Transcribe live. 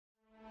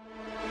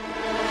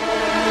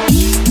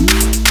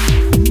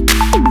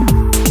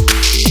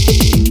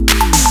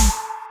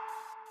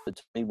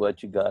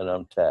what you got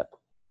on tap.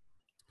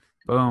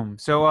 Boom.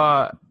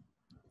 So,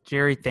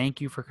 Jerry, thank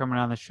you for coming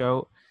on the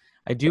show.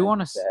 I do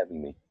want to,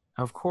 having me.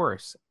 of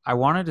course, I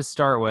wanted to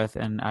start with,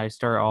 and I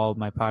start all of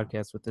my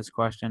podcasts with this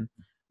question.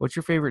 What's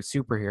your favorite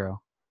superhero?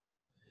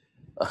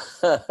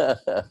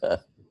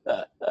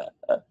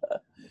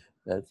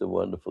 That's a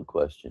wonderful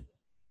question.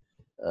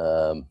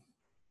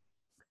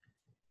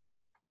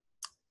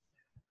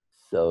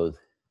 So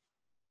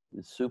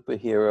the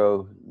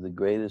superhero, the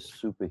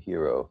greatest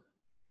superhero,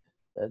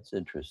 that's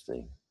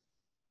interesting.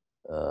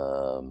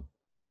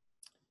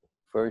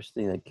 First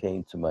thing that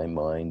came to my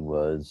mind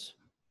was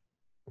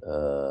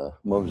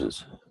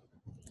Moses.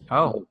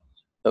 Oh,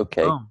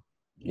 okay. Boom.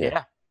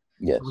 Yeah.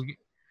 Yes. So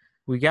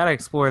we got to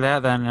explore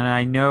that then. And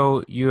I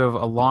know you have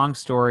a long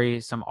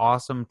story, some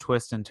awesome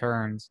twists and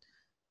turns.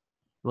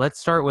 Let's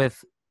start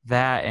with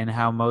that and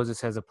how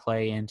Moses has a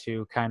play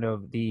into kind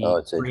of the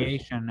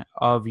creation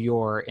of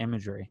your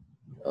imagery.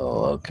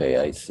 Oh, okay.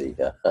 I see.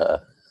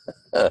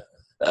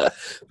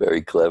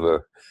 Very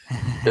clever.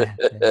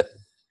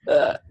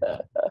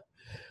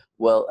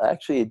 Well,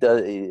 actually,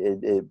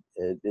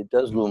 it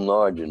does loom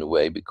large in a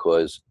way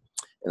because,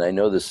 and I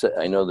know the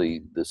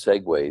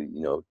segue,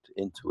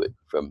 into it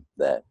from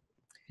that.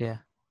 Yeah.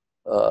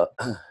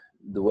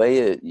 The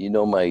way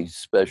my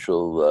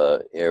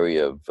special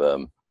area of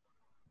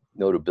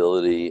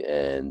notability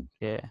and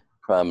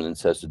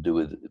prominence has to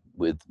do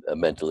with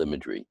mental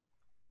imagery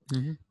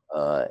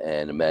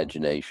and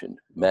imagination.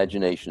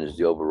 Imagination is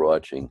the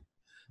overarching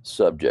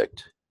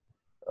subject.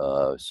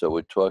 So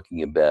we're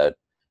talking about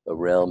a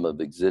realm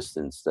of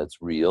existence that's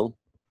real.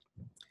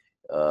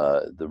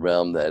 The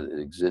realm that it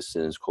exists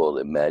in is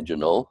called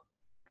imaginal.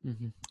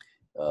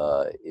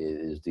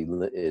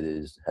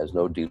 It has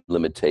no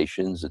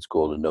delimitations. It's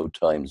called a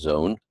no-time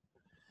zone.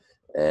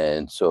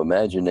 And so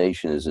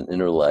imagination is an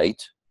inner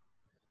light,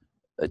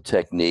 a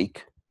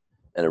technique,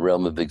 and a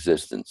realm of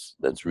existence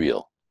that's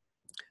real.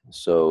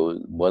 So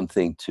one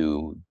thing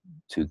to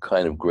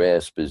kind of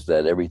grasp is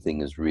that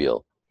everything is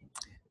real.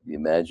 The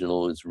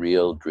imaginal is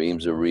real,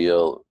 dreams are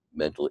real,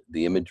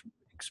 the image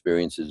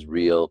experience is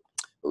real,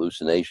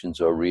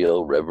 hallucinations are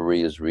real,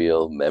 reverie is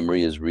real,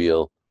 memory is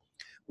real.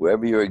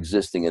 Wherever you're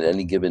existing at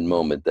any given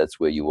moment, that's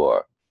where you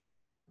are.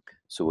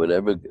 So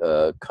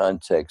whatever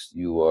context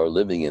you are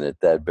living in at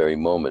that very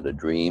moment, a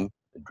dream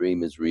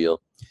is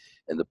real.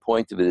 And the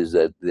point of it is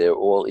that they're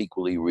all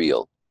equally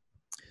real.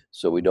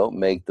 So we don't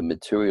make the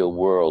material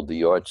world the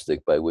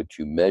yardstick by which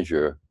you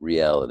measure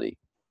reality.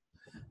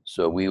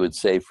 So we would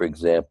say, for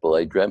example,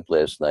 I dreamt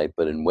last night,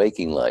 but in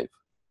waking life,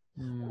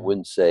 I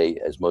wouldn't say,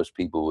 as most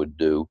people would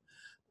do,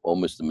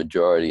 almost the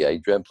majority, I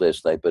dreamt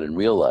last night, but in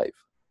real life.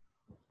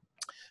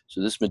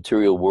 So this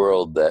material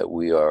world that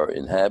we are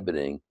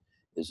inhabiting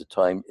is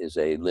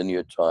a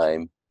linear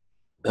time,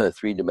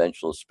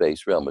 three-dimensional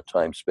space realm, a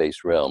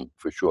time-space realm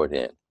for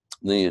shorthand.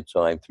 Linear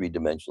time,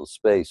 three-dimensional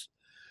space,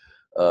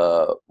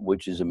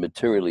 which is a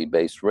materially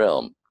based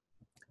realm.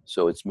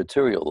 So it's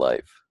material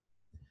life.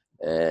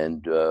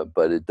 And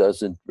but it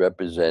doesn't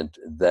represent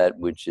that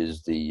which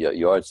is the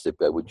yardstick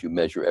by which you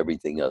measure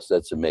everything else.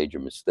 That's a major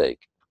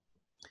mistake.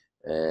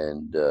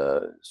 And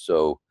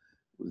so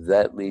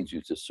that leads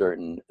you to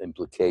certain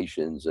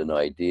implications and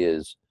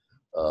ideas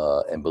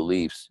and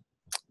beliefs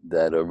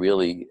that are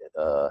really,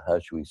 how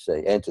should we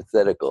say,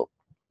 antithetical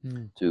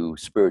to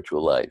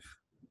spiritual life.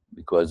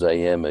 Because I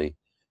am a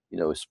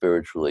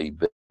spiritually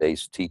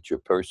based teacher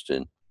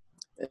person,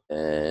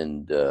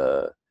 and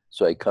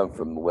so I come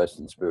from the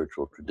Western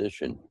spiritual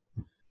tradition.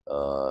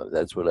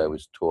 That's what I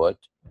was taught.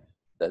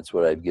 That's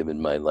what I've given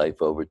my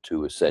life over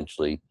to,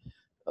 essentially,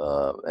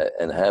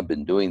 and have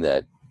been doing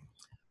that,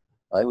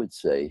 I would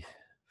say,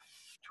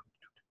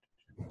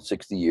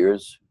 60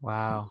 years.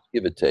 Wow.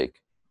 Give or take.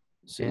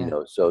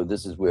 So, so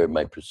this is where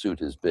my pursuit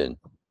has been.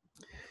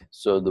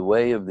 So the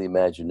way of the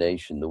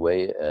imagination, the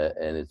way,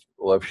 and its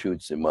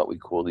offshoots in what we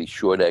call these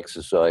short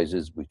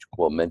exercises, which we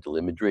call mental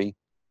imagery.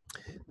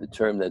 The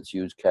term that's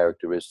used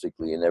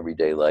characteristically in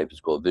everyday life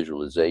is called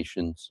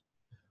visualizations,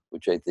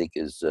 which I think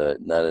is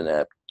not an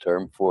apt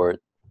term for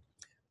it.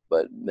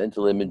 But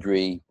mental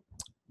imagery,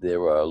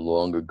 there are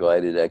longer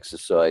guided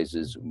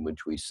exercises in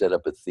which we set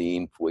up a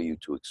theme for you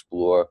to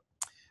explore,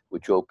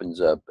 which opens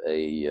up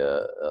a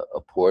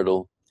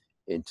portal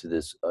into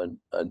this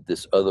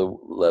other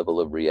level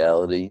of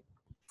reality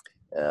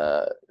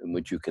in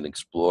which you can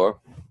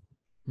explore.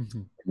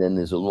 And then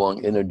there's a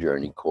long inner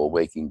journey called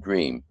waking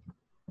dream,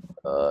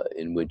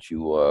 in which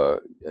you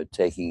are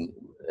taking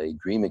a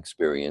dream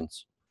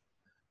experience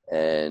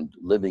and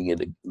living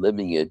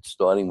it,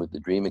 starting with the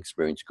dream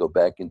experience, go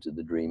back into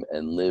the dream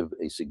and live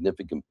a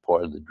significant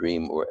part of the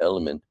dream or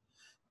element,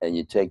 and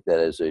you take that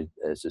as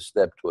a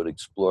step toward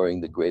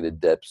exploring the greater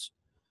depths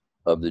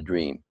of the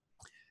dream,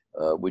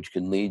 which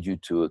can lead you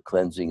to a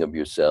cleansing of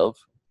yourself,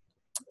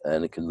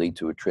 and it can lead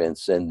to a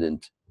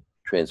transcendent,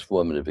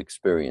 transformative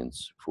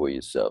experience for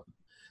yourself.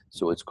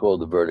 So it's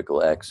called the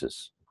vertical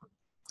axis.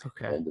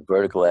 Okay. And the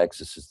vertical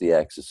axis is the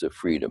axis of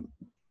freedom.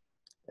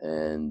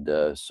 And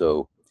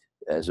so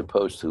as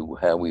opposed to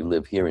how we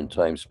live here in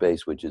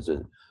time-space, which is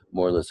a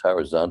more or less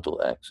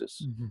horizontal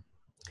axis. Mm-hmm.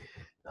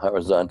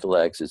 Horizontal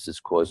axis is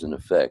cause and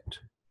effect,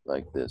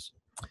 like this.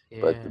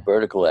 But the Yeah.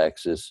 vertical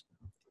axis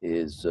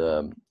is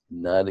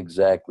not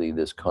exactly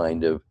this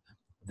kind of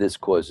this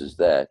causes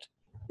that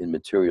in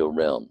material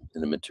realm,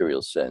 in a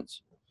material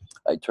sense.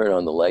 I turn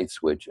on the light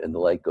switch and the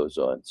light goes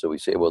on. So we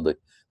say, well, the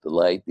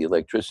light, the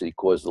electricity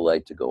caused the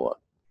light to go on.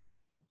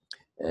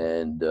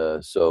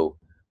 And so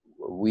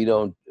we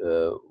don't,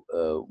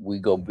 we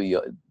go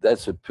beyond,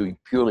 that's a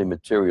purely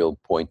material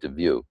point of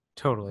view.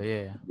 Totally.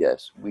 Yeah.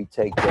 Yes, we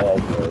take that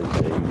as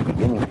a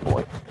beginning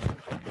point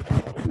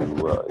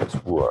to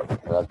explore.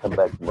 And I'll come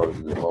back to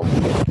Moses in a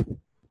moment.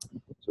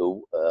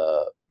 So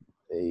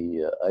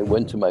I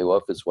went to my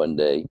office one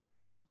day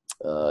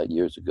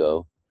years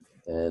ago,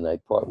 and I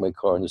parked my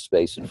car in the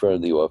space in front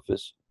of the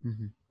office,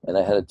 Mm-hmm. and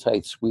I had a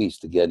tight squeeze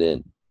to get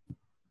in.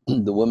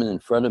 The woman in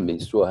front of me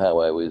saw how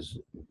I was,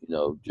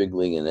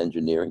 jiggling and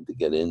engineering to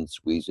get in,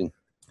 squeezing.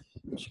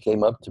 She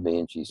came up to me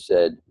and she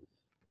said,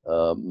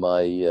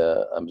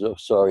 I'm so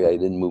sorry I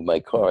didn't move my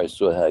car. I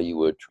saw how you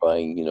were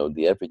trying,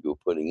 the effort you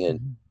were putting in.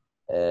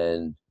 Mm-hmm.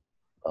 And,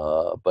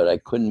 but I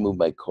couldn't move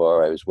my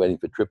car. I was waiting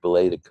for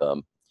AAA to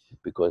come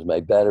because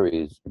my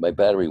battery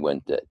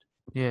went dead.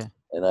 Yeah.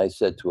 And I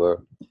said to her,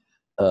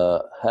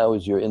 how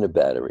is your inner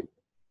battery?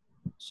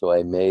 So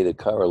I made a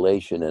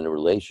correlation and a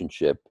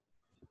relationship,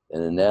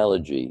 an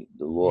analogy,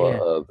 the law Yeah.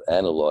 of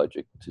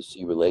analogic, to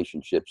see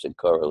relationships and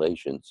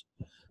correlations,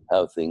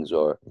 how things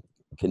are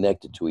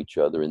connected to each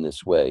other in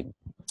this way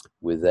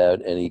without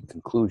any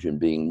conclusion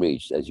being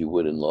reached, as you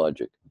would in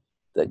logic,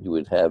 that you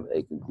would have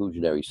a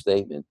conclusionary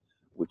statement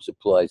which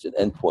supplies an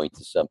endpoint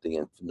to something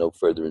and no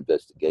further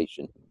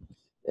investigation,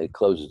 and it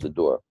closes the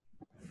door.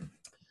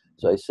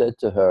 So I said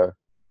to her,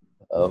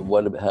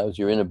 how's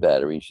your inner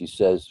battery? She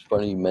says,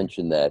 funny you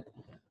mentioned that.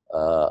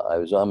 I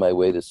was on my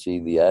way to see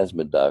the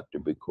asthma doctor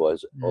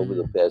because over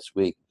the past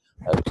week,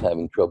 I was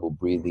having trouble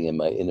breathing and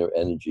my inner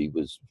energy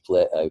was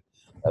flat.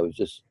 I was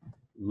just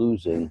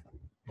losing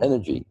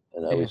energy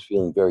and I was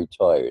feeling very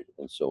tired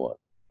and so on.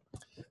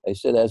 I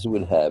said, as it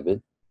would have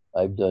it,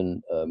 I've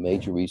done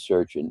major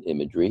research in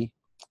imagery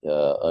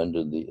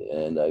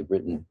and I've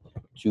written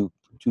two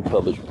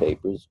published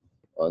papers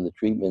on the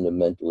treatment of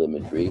mental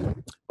imagery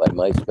by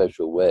my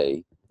special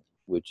way,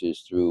 which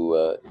is through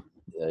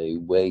a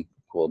way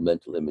called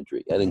mental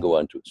imagery. I didn't go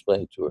on to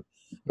explain it to her,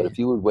 but if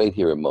you would wait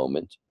here a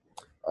moment,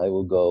 I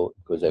will go,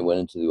 because I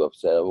went into the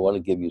office, I want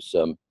to give you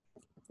some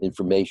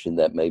information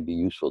that may be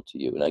useful to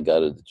you. And I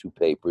got her the two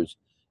papers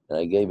and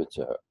I gave it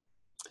to her.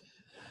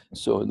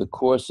 So in the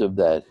course of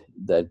that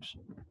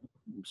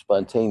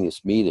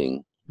spontaneous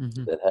meeting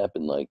that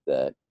happened like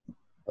that,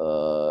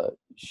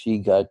 she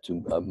got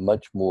to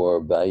much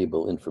more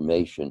valuable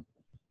information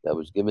that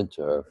was given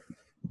to her,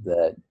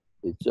 that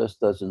it just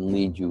doesn't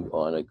lead you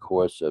on a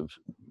course of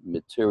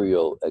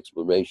material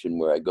exploration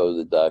where I go to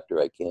the doctor,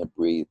 I can't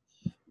breathe,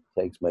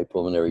 takes my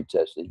pulmonary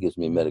test, and it gives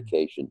me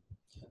medication,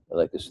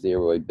 like a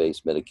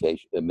steroid-based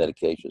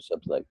medication,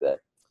 something like that.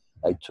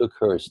 I took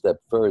her a step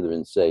further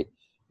and say,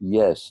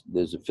 yes,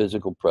 there's a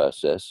physical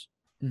process,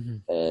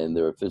 and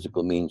there are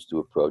physical means to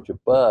approach it,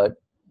 but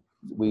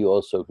we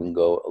also can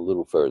go a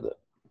little further,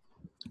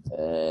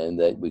 and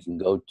that we can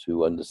go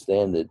to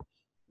understand it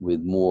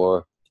with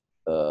more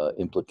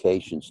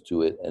implications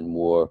to it and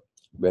more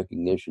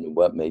recognition of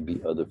what may be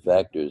other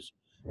factors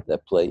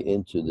that play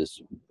into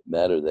this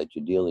matter that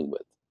you're dealing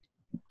with.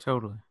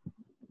 Totally.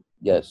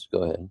 Yes,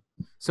 go ahead.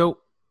 So,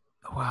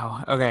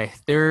 wow. Okay.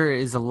 There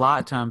is a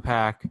lot to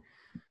unpack.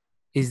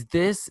 Is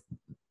this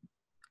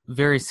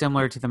very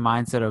similar to the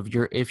mindset of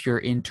if your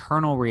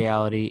internal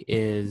reality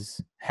is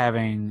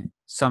having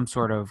some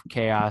sort of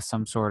chaos,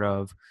 some sort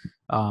of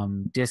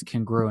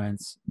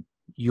discongruence,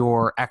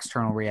 your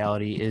external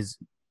reality is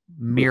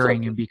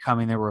mirroring and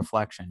becoming the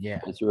reflection? Yeah.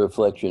 It's a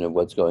reflection of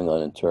what's going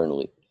on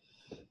internally.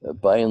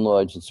 By and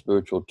large, in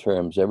spiritual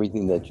terms,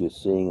 everything that you're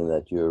seeing and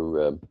that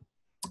you're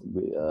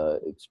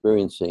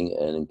experiencing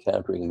and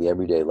encountering in the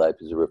everyday life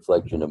is a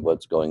reflection of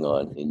what's going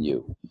on in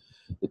you.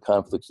 The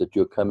conflicts that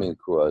you're coming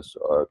across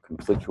are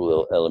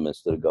conflictual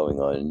elements that are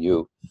going on in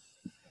you.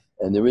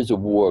 And there is a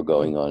war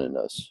going on in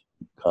us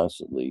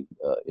constantly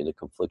in a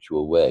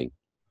conflictual way.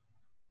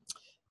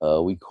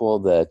 We call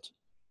that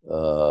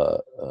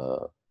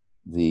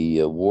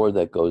the war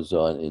that goes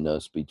on in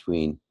us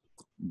between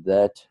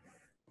that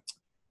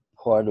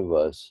part of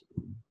us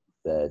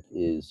that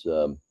is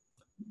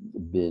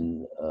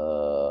been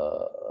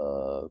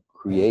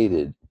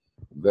created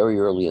very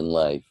early in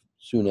life,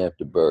 soon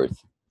after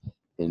birth,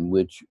 in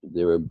which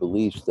there are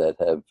beliefs that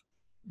have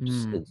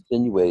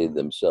insinuated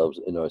themselves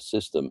in our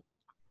system,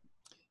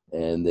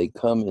 and they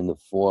come in the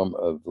form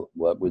of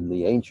what in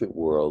the ancient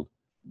world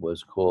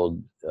was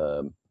called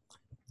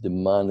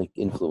demonic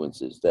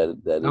influences. That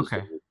is,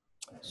 Okay.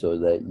 so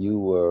that you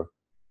were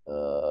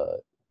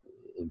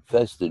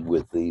infested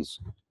with these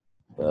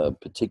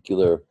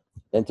particular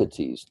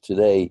entities.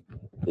 Today,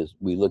 as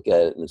we look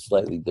at it in a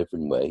slightly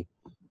different way,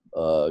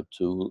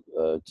 to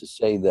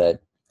say that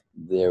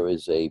there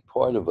is a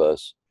part of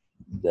us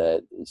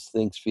that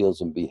thinks,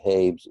 feels, and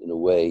behaves in a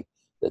way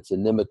that's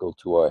inimical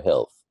to our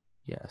health.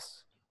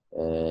 Yes.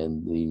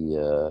 And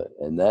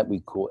and that we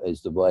call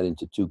is divided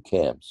into two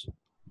camps: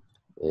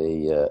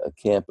 a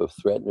camp of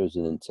threateners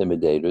and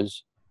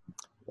intimidators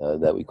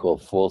that we call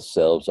false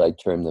selves. I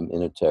term them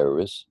inner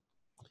terrorists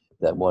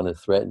that want to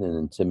threaten and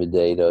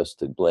intimidate us,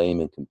 to blame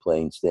and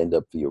complain, stand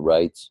up for your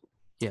rights,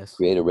 Yes.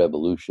 create a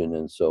revolution,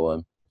 and so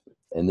on.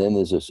 And then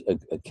there's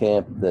a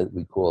camp that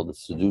we call the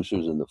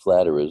seducers and the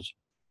flatterers,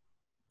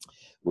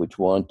 which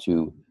want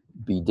to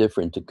be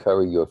different to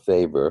curry your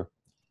favor,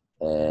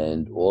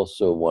 and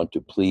also want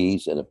to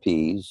please and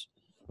appease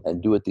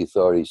and do what the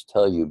authorities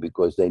tell you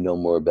because they know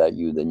more about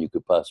you than you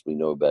could possibly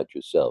know about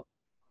yourself.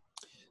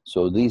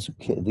 So these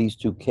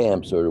two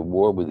camps are at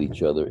war with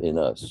each other in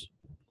us,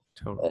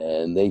 Totally.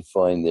 and they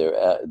find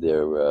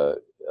their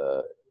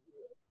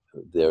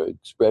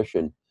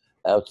expression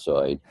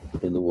outside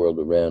in the world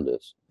around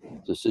us.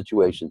 The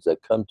situations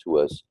that come to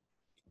us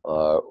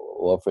are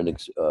often,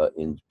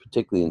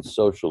 particularly in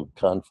social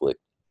conflict,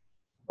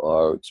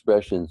 are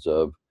expressions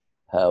of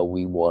how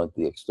we want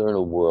the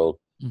external world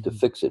to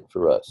fix it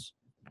for us.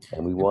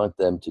 And we want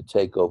them to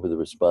take over the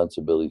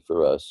responsibility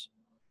for us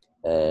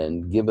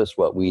and give us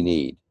what we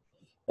need.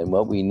 And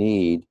what we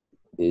need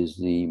is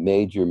the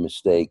major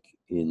mistake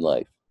in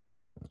life,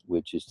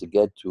 which is to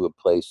get to a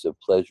place of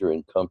pleasure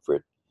and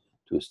comfort,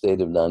 to a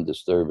state of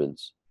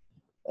non-disturbance,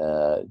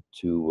 and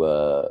to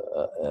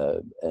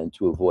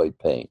avoid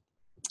pain.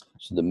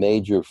 So the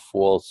major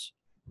false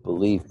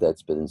belief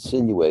that's been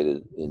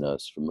insinuated in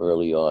us from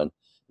early on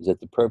is that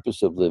the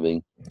purpose of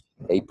living,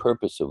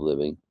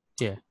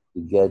 Yeah.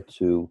 to get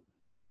to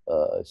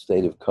a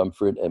state of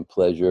comfort and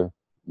pleasure,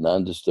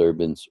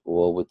 non-disturbance,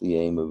 all with the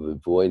aim of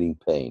avoiding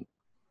pain.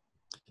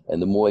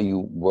 And the more you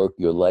work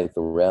your life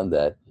around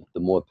that, the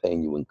more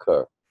pain you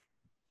incur.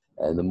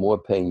 And the more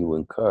pain you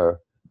incur,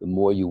 the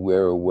more you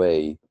wear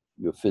away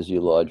your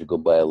physiological,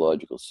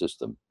 biological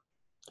system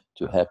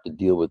to have to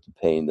deal with the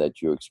pain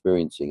that you're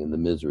experiencing and the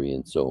misery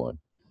and so on.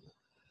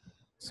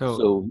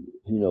 So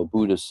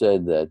Buddha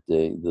said that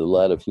the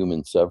lot of human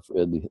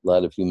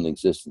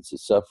existence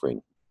is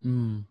suffering.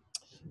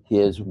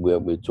 Here's where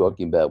we're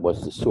talking about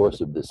what's the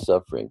source of this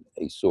suffering,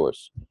 a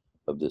source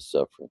of this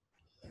suffering,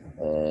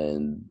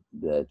 and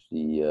that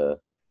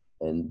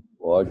and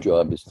our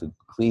job is to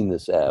clean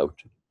this out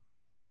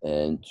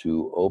and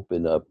to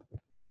open up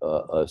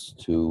us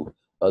to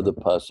other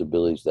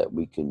possibilities that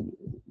we can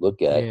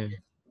look at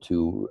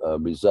to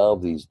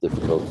resolve these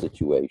difficult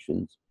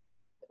situations.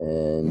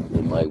 And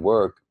in my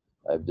work,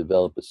 I've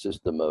developed a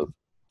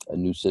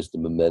new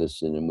system of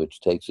medicine in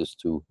which takes us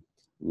to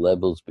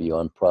levels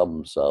beyond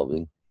problem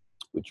solving,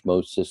 which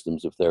most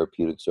systems of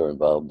therapeutics are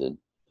involved in,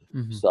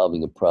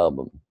 solving a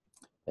problem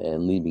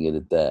and leaving it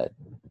at that.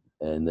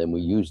 And then we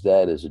use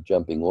that as a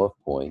jumping off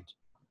point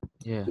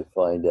to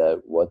find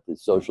out what the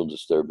social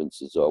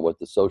disturbances are, what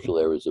the social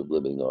errors of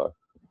living are,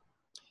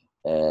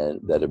 and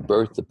that have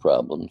birthed the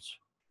problems.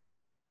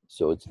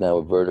 So it's now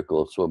a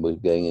vertical, so we're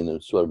getting in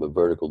a sort of a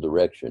vertical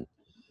direction.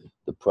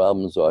 The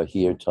problems are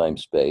here, time,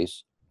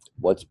 space.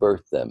 What's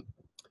birthed them?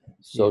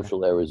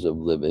 Social errors of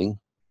living,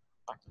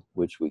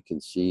 which we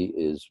can see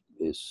is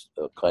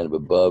kind of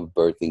above,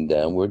 birthing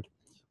downward.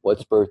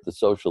 What's birthed the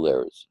social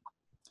errors?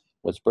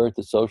 What's birthed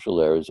the social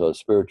errors are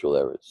spiritual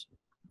errors.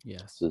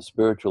 Yes. The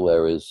spiritual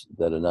errors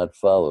that are not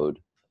followed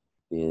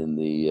in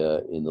the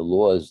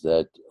laws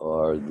that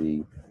are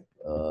the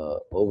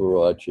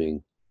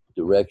overarching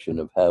direction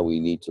of how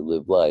we need to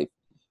live life.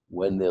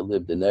 When they're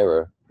lived in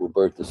error, will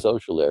birth the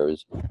social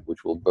errors,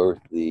 which will birth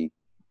the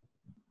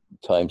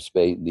time,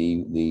 space,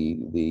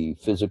 the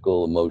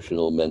physical,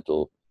 emotional,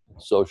 mental,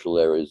 social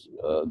errors,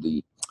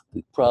 the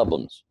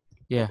problems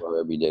of our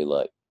everyday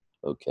life.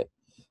 Okay.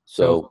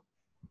 So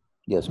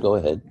yes, go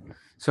ahead.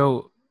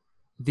 So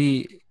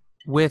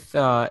with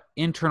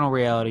internal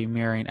reality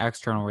mirroring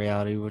external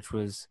reality, which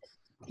was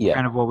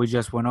kind of what we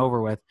just went over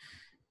with,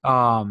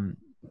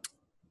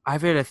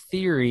 I've had a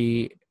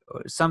theory,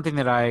 something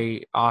that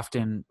I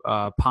often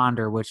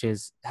ponder, which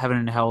is heaven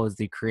and hell is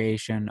the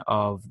creation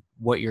of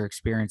what you're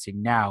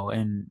experiencing now.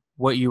 And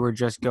what you were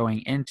just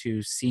going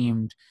into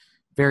seemed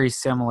very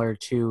similar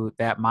to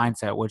that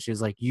mindset, which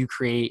is like you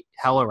create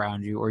hell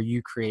around you or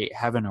you create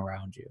heaven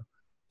around you.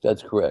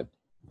 That's correct.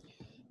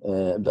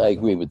 And I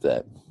agree with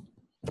that.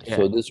 Yeah.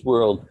 So this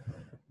world,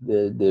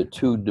 there are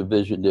two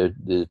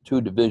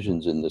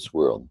divisions in this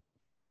world.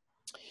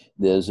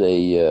 There's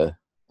a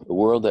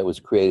world that was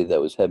created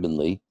that was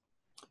heavenly.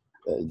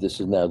 This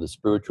is now the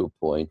spiritual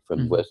point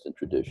from Western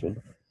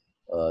tradition.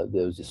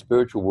 There was a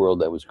spiritual world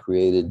that was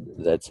created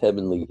that's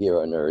heavenly here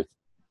on earth,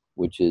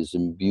 which is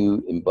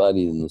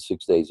embodied in the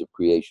 6 days of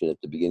creation at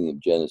the beginning of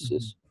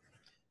Genesis.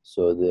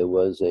 So there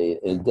was an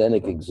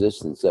Edenic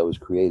existence that was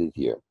created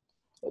here,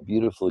 a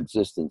beautiful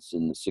existence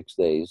in the 6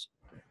 days,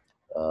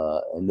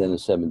 and then a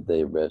seventh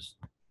day of rest.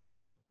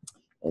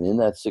 And in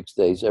that 6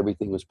 days,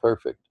 everything was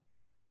perfect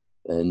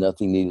and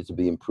nothing needed to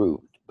be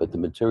improved. But the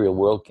material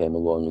world came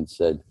along and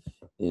said,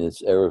 in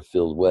its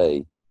error-filled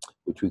way,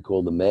 which we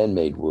call the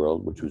man-made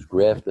world, which was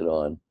grafted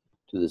on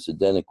to this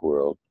Edenic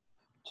world,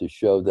 to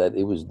show that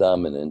it was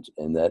dominant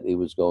and that it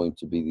was going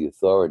to be the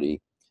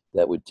authority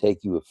that would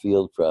take you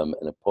afield from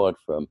and apart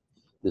from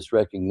this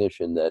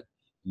recognition that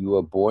you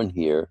are born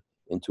here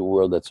into a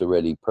world that's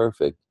already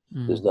perfect.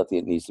 There's nothing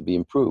that needs to be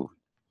improved.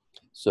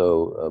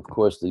 So, of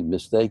course, the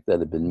mistake that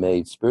had been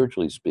made,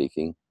 spiritually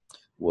speaking,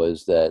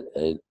 was that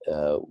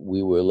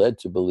we were led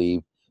to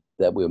believe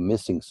that we're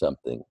missing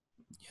something.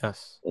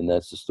 Yes. And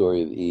that's the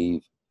story of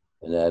Eve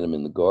and Adam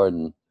in the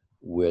garden,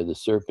 where the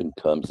serpent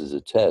comes as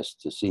a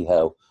test to see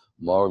how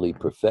morally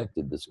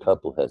perfected this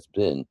couple has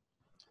been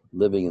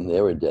living in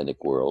their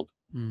Edenic world.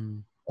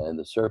 And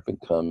the serpent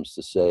comes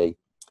to say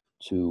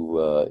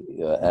to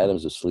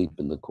Adam's asleep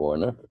in the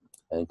corner,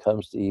 and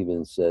comes to Eve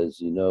and says,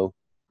 you know,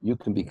 you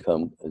can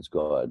become as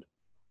God.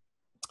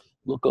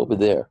 Look over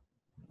there.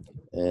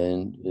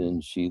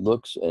 And she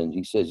looks, and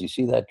he says, you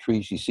see that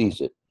tree? She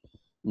sees it.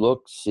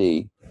 Look,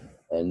 see,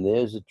 and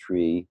there's a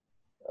tree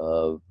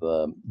of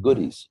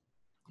goodies,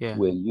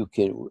 where you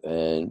can,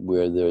 and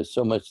where there's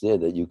so much there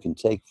that you can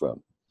take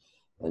from.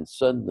 And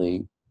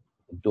suddenly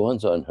it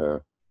dawns on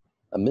her,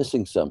 I'm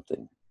missing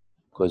something,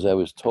 because I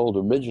was told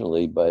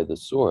originally by the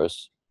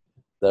source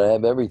that I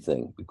have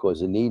everything,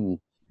 because in Eden,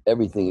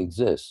 everything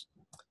exists.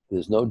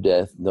 There's no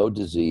death, no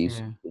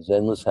disease, there's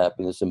endless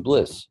happiness and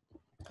bliss.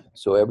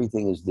 So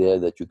everything is there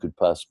that you could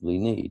possibly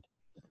need.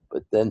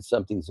 But then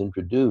something's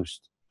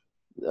introduced,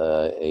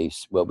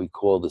 what we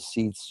call the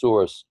seed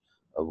source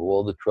of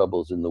all the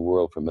troubles in the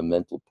world from a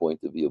mental point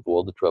of view, of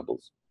all the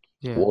troubles,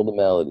 all the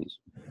maladies,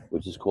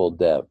 which is called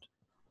doubt.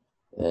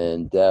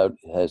 And doubt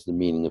has the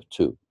meaning of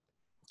two.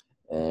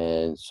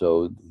 And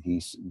so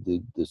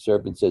the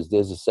serpent says,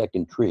 there's a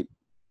second tree.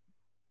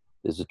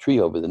 There's a tree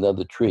over there,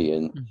 another tree.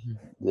 And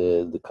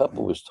the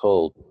couple was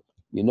told,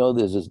 you know,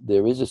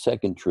 there is a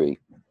second tree.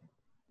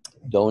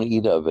 Don't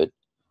eat of it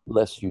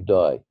lest you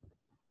die.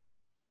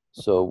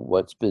 So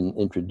what's been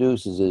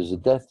introduced is there's a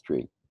death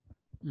tree.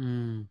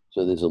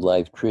 So there's a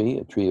life tree,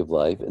 a tree of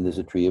life, and there's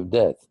a tree of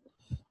death.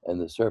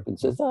 And the serpent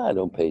says,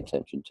 don't pay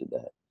attention to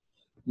that.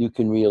 You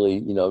can really,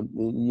 you know,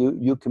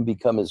 you can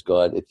become as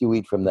God if you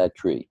eat from that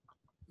tree.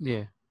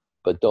 Yeah.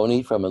 But don't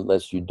eat from it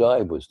unless you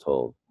die, was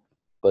told.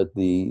 But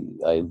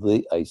I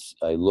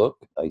look,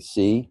 I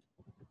see,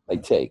 I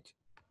take.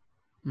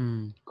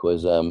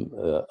 Because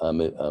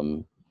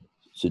I'm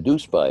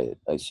seduced by it.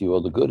 I see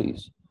all the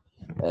goodies.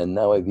 And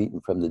now I've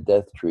eaten from the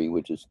death tree,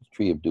 which is the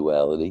tree of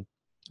duality,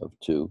 of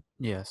two.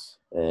 Yes.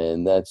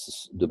 And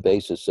that's the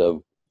basis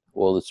of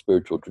all the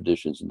spiritual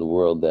traditions in the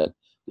world, that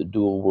the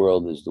dual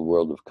world is the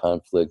world of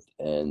conflict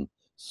and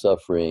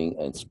suffering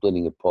and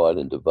splitting apart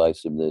and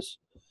divisiveness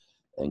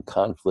and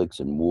conflicts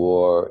and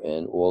war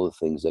and all the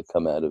things that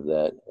come out of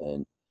that,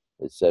 and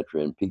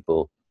etc. And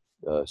people,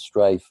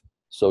 strife,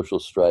 social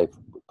strife,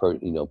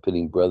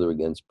 pitting brother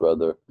against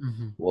brother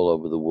all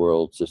over the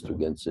world, sister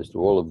against sister,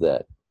 all of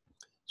that.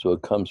 So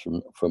it comes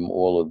from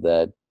all of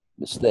that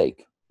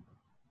mistake.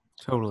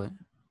 Totally.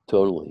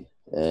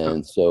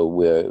 And so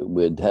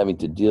we're having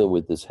to deal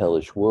with this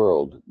hellish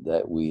world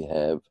that we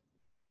have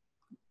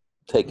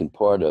taken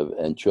part of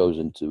and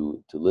chosen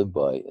to live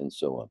by, and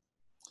so on.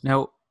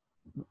 Now,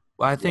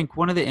 I think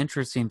one of the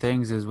interesting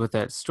things is with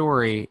that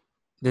story,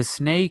 the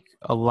snake,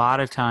 a lot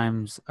of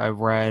times I've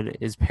read,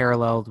 is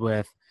paralleled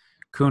with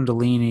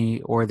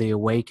Kundalini or the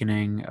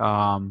awakening.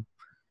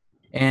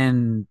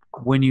 And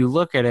when you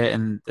look at it,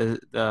 and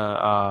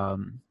I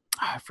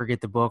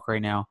forget the book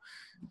right now,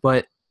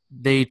 but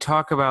they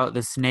talk about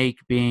the snake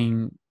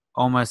being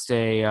almost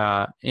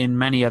in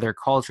many other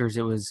cultures,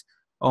 it was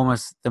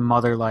almost the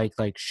mother like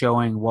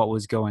showing what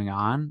was going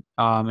on,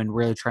 and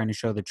really trying to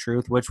show the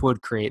truth, which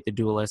would create the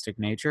dualistic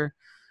nature.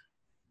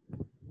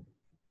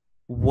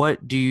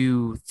 What do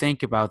you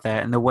think about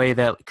that and the way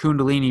that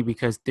Kundalini,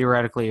 because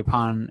theoretically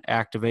upon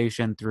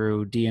activation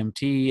through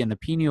DMT and the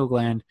pineal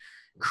gland,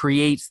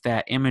 creates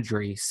that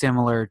imagery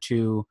similar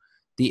to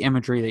the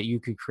imagery that you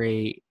could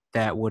create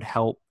that would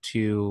help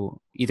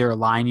to either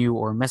align you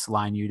or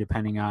misalign you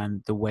depending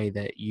on the way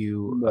that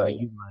you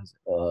utilize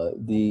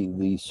it?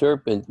 The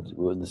serpent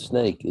or the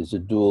snake is a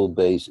dual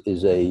base,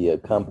 is a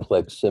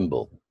complex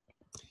symbol.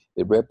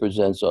 It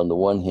represents, on the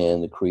one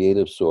hand, the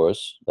creative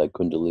source, like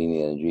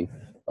Kundalini energy.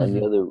 On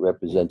the other, it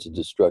represents a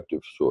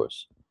destructive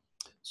source.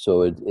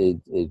 So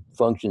it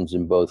functions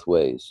in both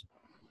ways.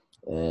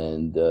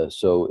 And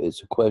so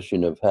it's a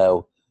question of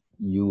how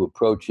you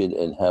approach it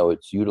and how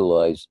it's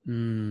utilized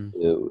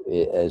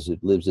as it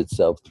lives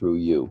itself through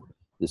you,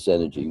 this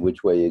energy,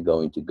 which way you're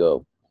going to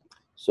go.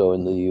 So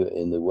in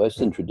the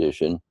Western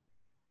tradition,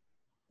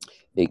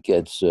 it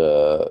gets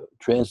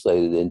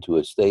translated into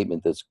a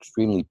statement that's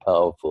extremely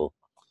powerful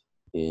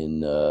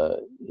in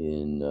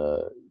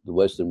the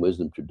Western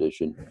wisdom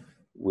tradition,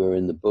 where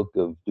in the book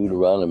of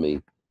Deuteronomy,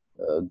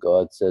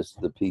 God says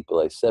to the people,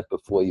 I set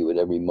before you at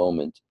every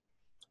moment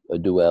a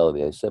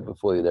duality. I set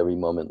before you at every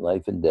moment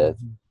life and death,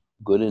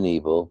 good and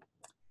evil,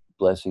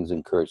 blessings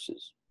and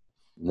curses.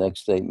 The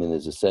next statement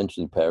is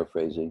essentially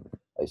paraphrasing,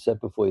 I set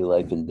before you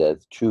life and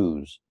death,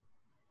 choose.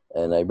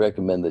 And I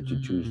recommend that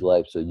you choose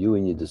life so you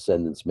and your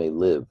descendants may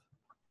live.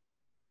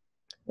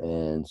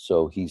 And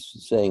so he's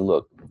saying,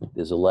 look,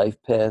 there's a life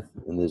path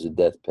and there's a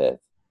death path.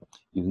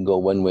 You can go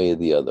one way or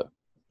the other.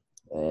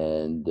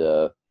 And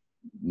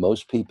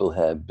most people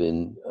have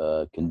been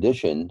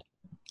conditioned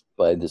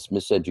by this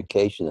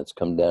miseducation that's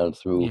come down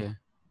through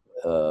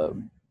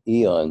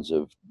eons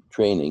of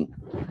training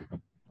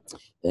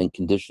and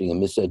conditioning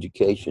and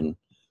miseducation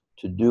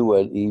to do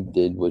what Eve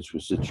did, which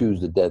was to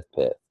choose the death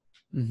path.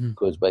 Mm-hmm.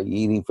 Because by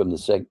eating from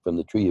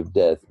the tree of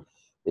death,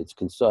 it's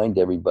consigned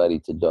everybody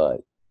to die.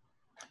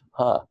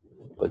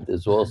 But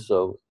there's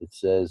also, it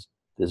says,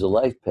 there's a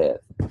life path.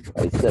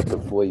 I set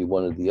before you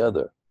one or the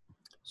other.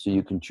 So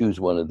you can choose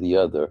one or the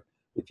other.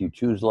 If you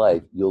choose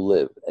life, you'll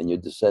live, and your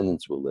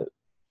descendants will live,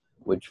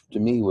 which to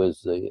me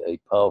was a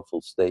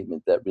powerful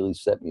statement that really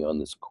set me on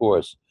this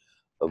course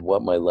of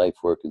what my life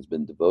work has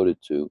been devoted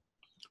to,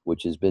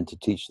 which has been to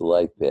teach the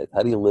life path.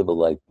 How do you live a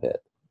life path?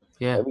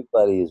 Yeah.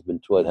 Everybody has been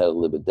taught how to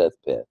live a death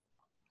path.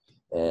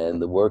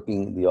 And the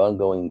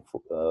ongoing,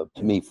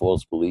 to me,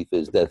 false belief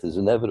is death is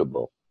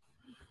inevitable.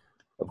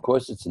 Of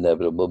course it's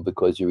inevitable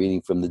because you're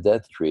eating from the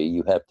death tree,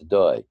 you have to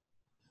die.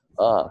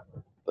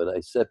 But I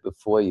set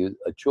before you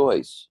a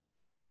choice.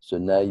 So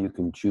now you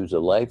can choose a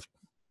life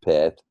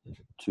path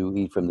to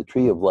eat from the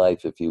tree of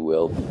life, if you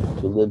will,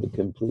 to live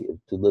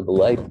a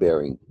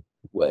life-bearing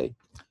way.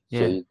 Yeah.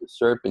 So the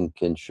serpent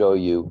can show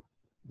you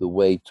the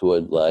way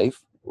toward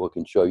life or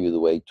can show you the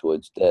way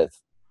towards death.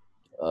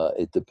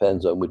 It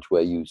depends on which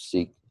way you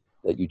seek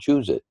that you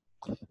choose it,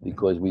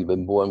 because we've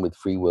been born with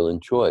free will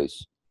and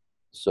choice.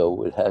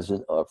 So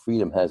our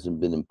freedom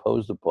hasn't been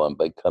imposed upon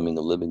by becoming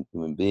a living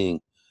human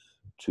being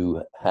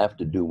to have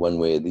to do one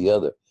way or the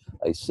other.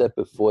 I set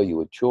before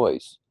you a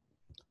choice,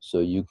 so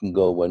you can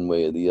go one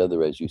way or the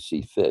other as you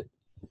see fit.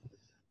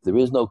 There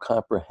is no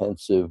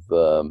comprehensive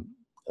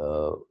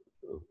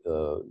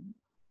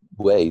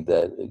way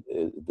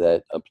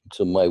that up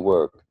to my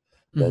work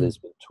that has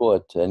been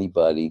taught to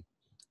anybody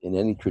in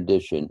any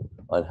tradition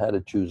on how to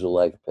choose a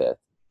life path,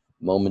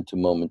 moment to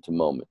moment to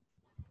moment.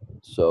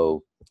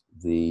 So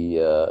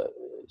the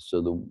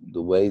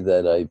way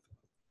that I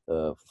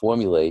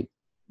formulate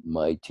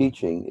my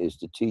teaching is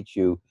to teach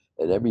you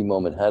at every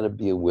moment how to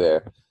be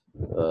aware,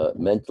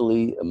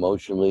 mentally,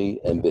 emotionally,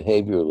 and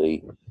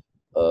behaviorally,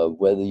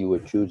 whether you are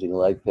choosing a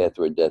life path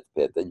or a death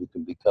path, that you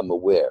can become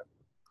aware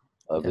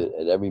of it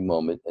at every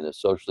moment in a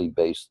socially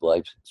based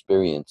life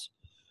experience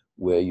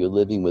where you're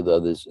living with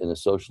others in a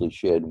socially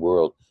shared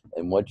world,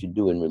 and what you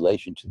do in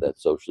relation to that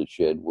socially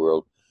shared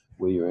world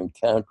where you're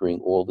encountering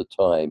all the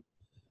time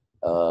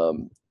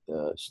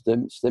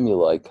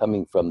stimuli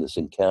coming from this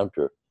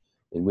encounter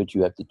in which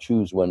you have to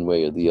choose one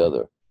way or the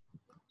other.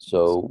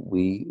 So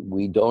we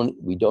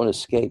don't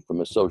escape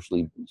from a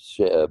socially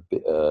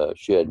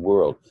shared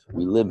world.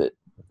 We live it.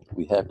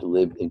 We have to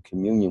live in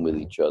communion with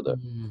each other,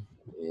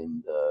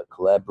 in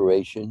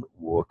collaboration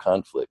or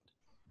conflict.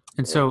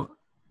 And so,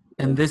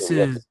 and this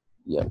is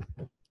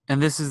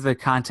the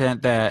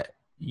content that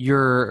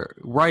you're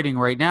writing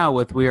right now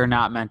with "We Are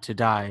Not Meant to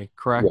Die,"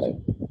 correct?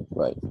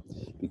 Right.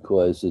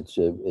 Because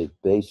it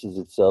bases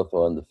itself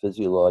on the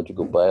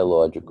physiological,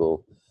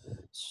 biological,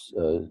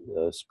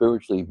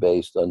 spiritually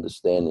based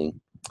understanding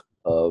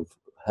of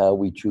how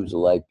we choose a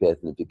life path,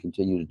 and if we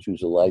continue to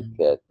choose a life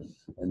path,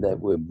 and that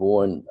we're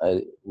born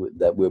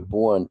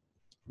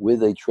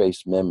with a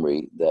trace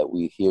memory that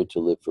we're here to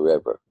live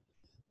forever.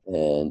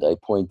 And I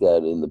point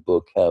out in the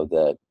book how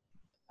that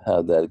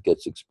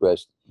gets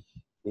expressed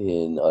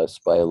in us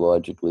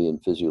biologically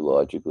and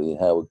physiologically, and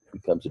how it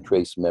becomes a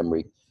trace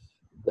memory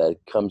that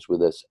comes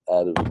with us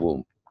out of the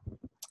womb,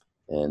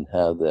 and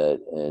how that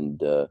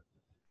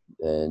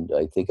and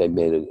I think I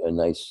made a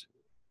nice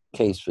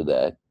case for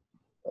that.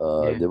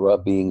 There are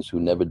beings who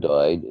never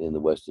died in the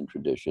Western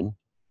tradition,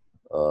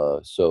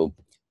 so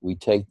we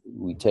take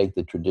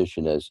the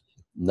tradition as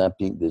not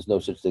being. There's no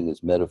such thing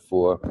as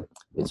metaphor.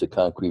 It's a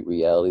concrete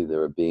reality.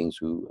 There are beings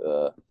who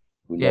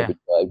never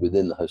died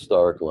within the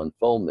historical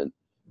unfoldment.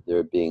 There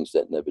are beings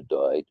that never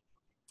died,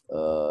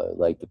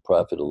 like the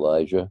prophet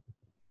Elijah,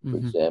 for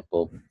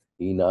example,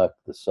 Enoch,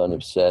 the son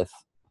of Seth,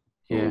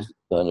 who was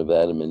the son of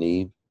Adam and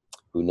Eve,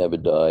 who never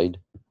died,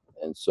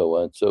 and so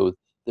on. So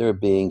there are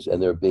beings,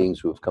 and there are beings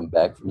who have come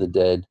back from the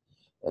dead,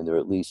 and there are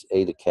at least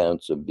 8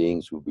 accounts of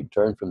beings who have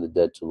returned from the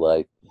dead to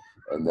life,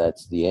 and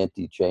that's the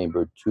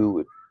antechamber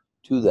to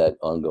that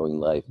ongoing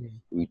life,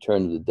 the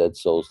return of the dead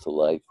souls to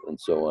life, and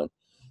so on,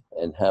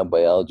 and how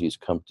biology has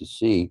come to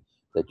see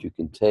that you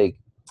can take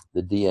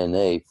the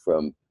DNA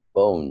from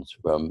bones,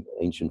 from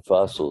ancient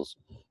fossils,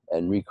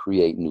 and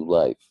recreate new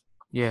life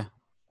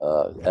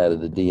out of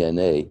the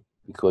DNA,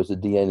 because the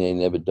DNA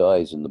never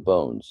dies in the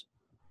bones.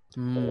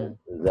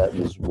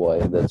 That's why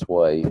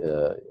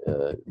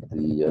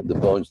the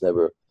bones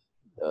never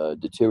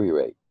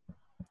deteriorate.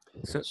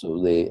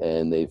 So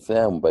they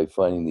found, by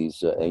finding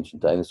these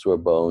ancient dinosaur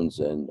bones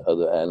and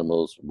other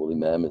animals, woolly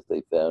mammoth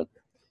they found,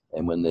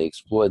 and when they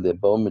explored their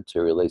bone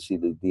material, they see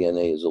the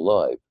DNA is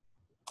alive,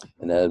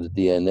 and out of the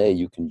DNA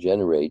you can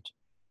generate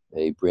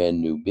a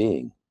brand new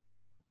being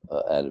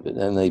out of it.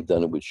 And they've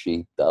done it with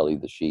sheep, Dolly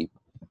the sheep,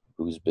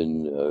 who's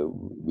been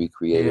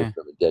recreated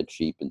from a dead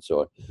sheep and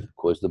so on,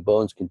 because the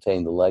bones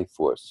contain the life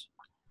force.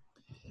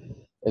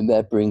 And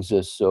that brings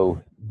us,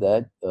 so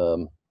that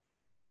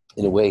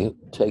in a way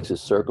takes a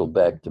circle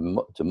back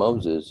to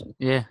Moses,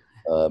 Yeah.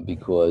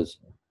 because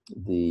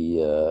the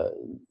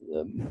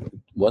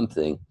one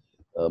thing,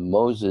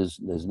 Moses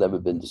has never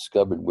been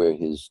discovered where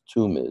his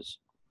tomb is,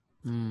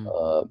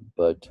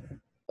 but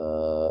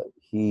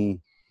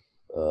he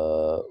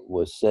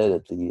was said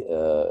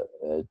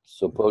at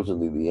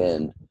supposedly the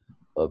end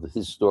of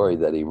his story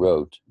that he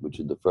wrote, which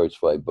is the first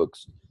 5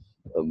 books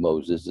of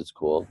Moses, it's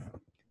called,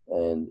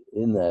 and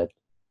in that,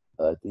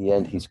 at the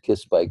end, he's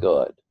kissed by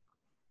God,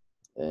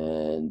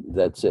 and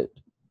that's it.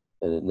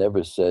 And it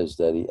never says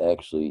that he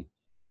actually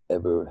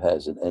ever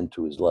has an end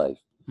to his life,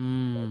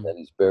 that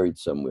he's buried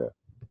somewhere.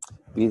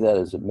 Be that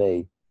as it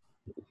may,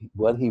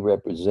 what he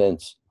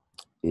represents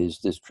is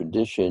this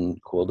tradition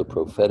called the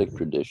prophetic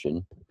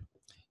tradition,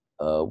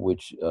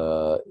 which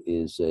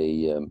is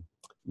a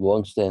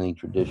long-standing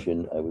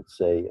tradition, I would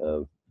say,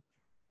 of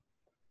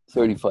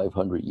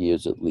 3,500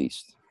 years at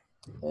least.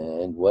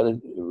 And what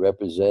it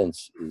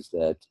represents is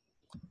that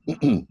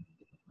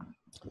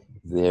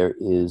there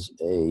is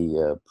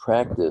a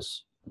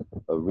practice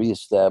of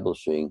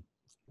reestablishing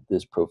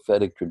this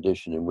prophetic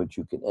tradition in which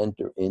you can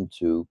enter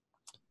into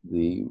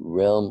the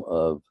realm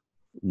of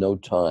no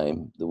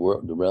time, the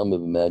realm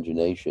of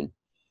imagination,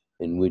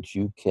 in which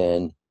you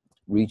can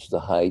reach the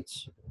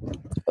heights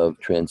of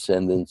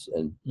transcendence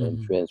and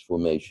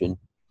transformation,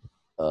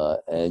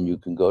 and you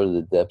can go to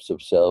the depths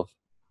of self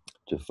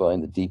to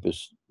find the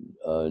deepest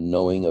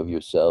knowing of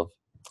yourself.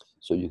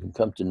 So you can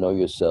come to know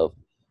yourself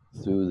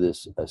through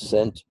this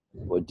ascent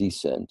or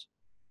descent,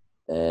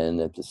 and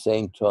at the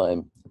same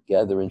time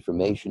gather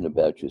information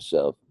about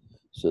yourself,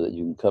 so that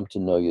you can come to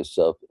know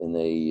yourself in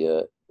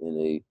a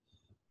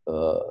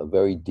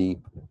very deep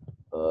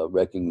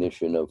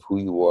recognition of who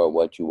you are,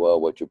 what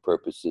your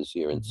purpose is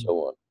here, and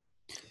so on.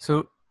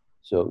 So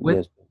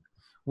Yes.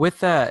 With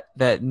that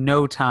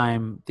no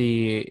time,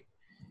 it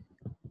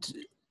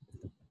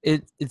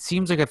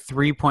seems like a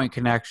 3-point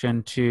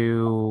connection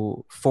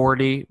to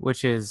 4D,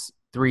 which is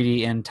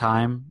 3D in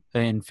time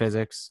in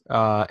physics,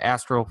 the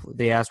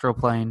astral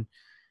plane,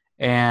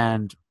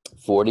 and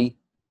 40.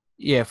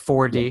 Yeah,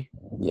 4D.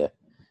 Yeah.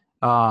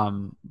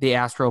 The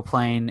astral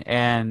plane,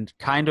 and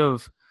kind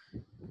of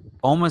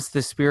almost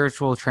the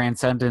spiritual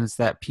transcendence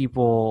that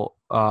people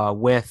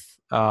with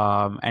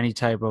any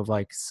type of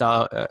like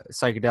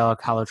psychedelic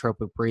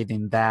holotropic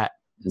breathing, that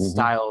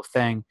style of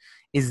thing,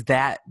 is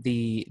that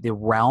the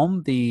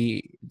realm,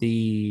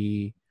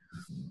 the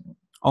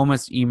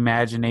almost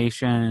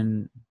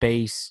imagination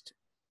based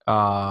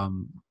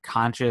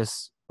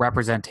conscious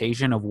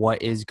representation of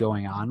what is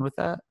going on with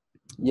that?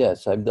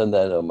 Yes, I've done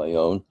that on my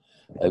own.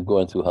 I've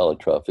gone through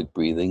holotropic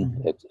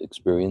breathing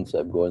experience.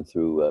 I've gone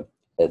through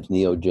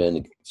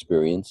ethnogenic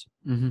experience.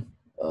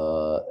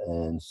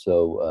 And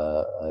so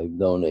I've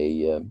known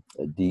a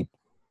deep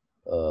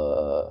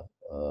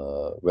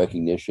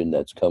recognition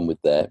that's come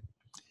with that,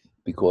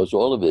 because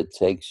all of it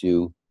takes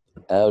you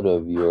out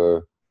of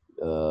your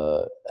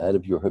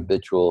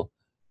habitual,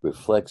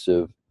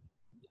 reflexive,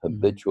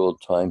 habitual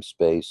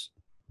time-space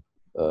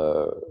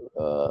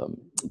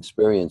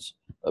experience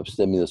of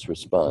stimulus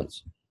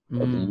response,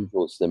 of the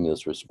usual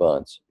stimulus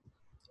response,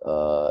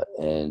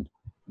 and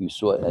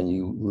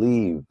you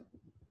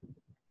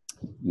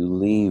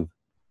leave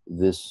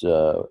this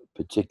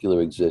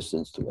particular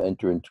existence to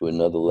enter into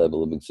another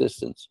level of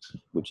existence,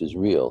 which is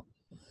real,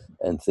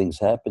 and things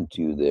happen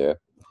to you there,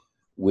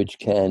 which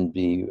can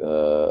be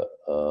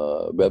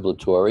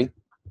revelatory,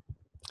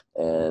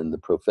 and the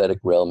prophetic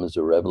realm is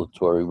a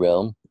revelatory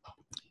realm.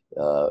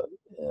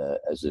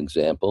 As an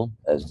example,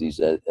 as these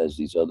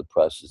other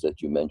processes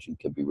that you mentioned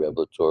can be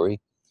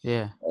revelatory.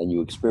 Yeah. And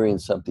you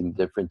experience something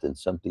different and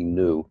something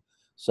new,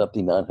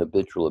 something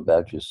non-habitual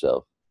about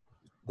yourself,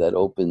 that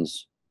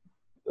opens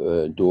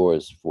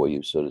doors for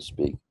you, so to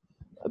speak,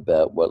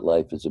 about what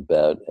life is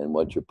about and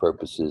what your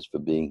purpose is for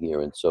being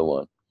here, and so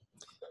on.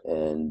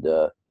 And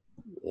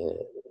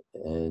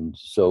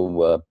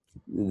so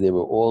there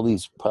were all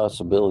these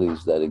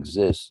possibilities that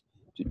exist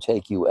to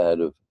take you out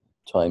of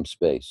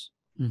time-space,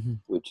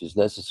 which is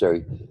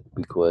necessary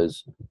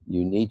because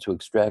you need to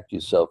extract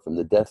yourself from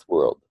the death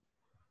world.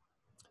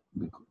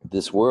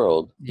 This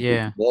world,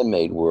 the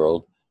man-made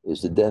world,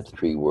 is the death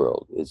tree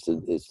world. It's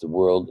the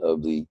world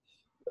of the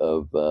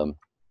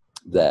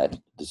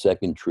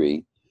second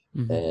tree,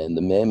 and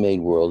the man-made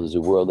world is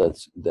a world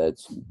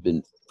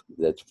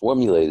that's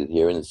formulated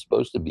here and is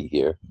supposed to be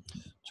here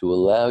to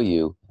allow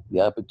you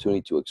the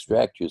opportunity to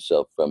extract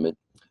yourself from it,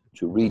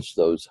 to reach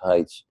those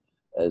heights,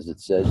 as it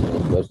says in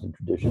the Western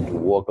tradition, to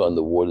walk on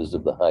the waters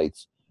of the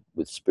heights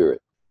with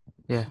spirit.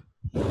 Yeah.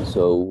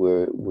 So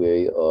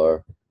we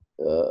are.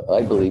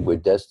 I believe we're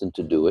destined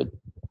to do it.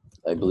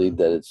 I believe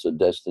that it's a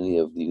destiny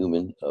of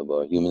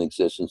our human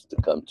existence to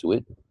come to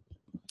it.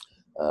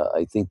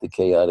 I think the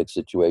chaotic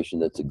situation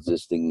that's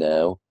existing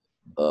now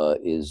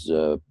is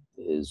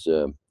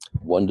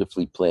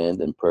wonderfully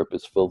planned and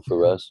purposeful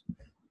for us,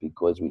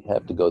 because we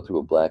have to go through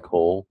a black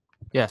hole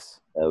Yes.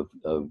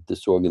 of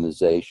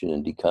disorganization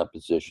and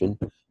decomposition,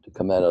 to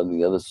come out on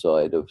the other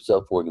side of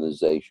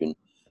self-organization,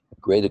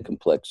 greater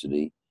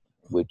complexity,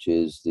 which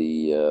is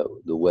the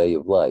way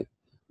of life.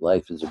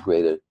 Life is a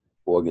greater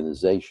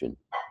organization.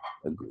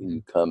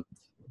 You come,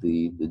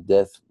 the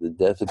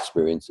death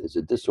experience is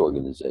a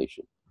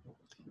disorganization,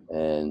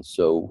 and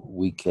so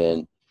we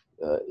can,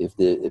 if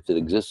it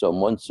exists on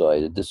one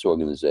side, a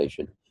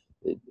disorganization,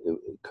 it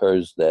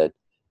occurs that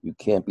you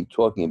can't be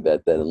talking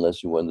about that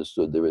unless you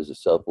understood there is a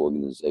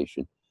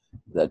self-organization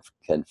that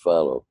can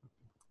follow.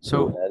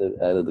 So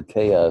So out of the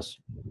chaos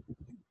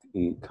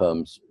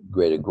comes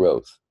greater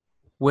growth.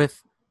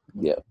 with,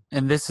 Yeah,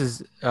 and this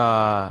is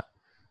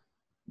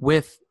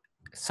with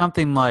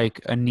something like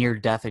a near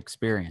death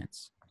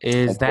experience,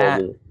 is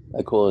that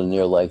I call it a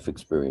near life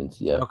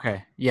experience. Yeah,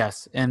 okay?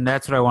 Yes. And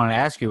that's what I wanted to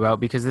ask you about,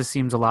 because this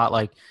seems a lot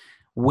like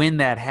when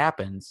that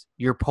happens,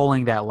 you're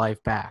pulling that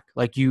life back.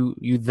 Like you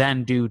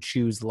then do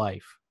choose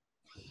life.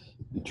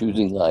 you're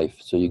choosing life.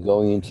 So you're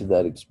going into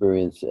that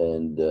experience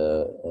and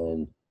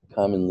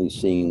commonly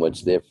seeing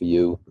what's there for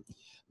you.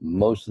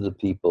 Most of the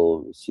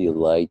people see a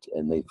light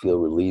and they feel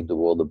relieved of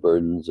all the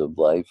burdens of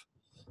life,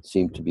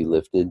 seem to be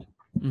lifted.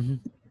 Mm-hmm.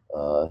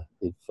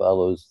 It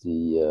follows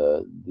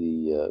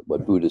the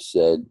what Buddha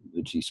said,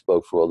 which he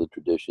spoke for all the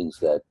traditions,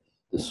 that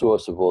the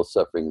source of all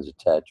suffering is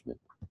attachment.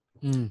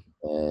 Mm.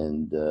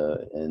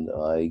 And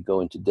I go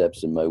into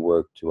depths in my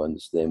work to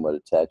understand what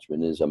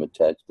attachment is. I'm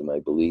attached to my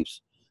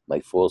beliefs, my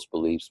false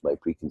beliefs, my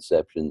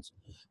preconceptions,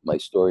 my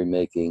story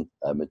making.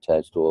 I'm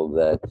attached to all of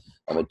that.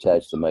 I'm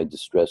attached to my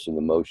distressing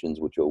emotions,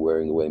 which are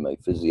wearing away my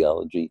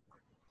physiology.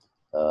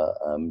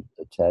 I'm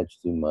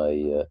attached to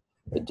my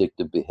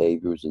addictive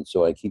behaviors, and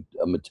so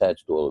I'm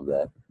attached to all of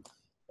that,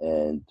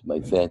 and my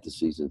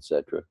fantasies,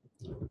 etc.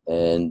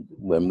 And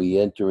when we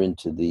enter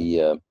into these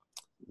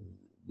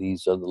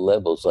other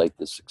levels, like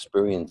this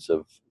experience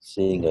of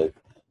seeing a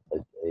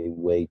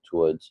way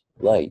towards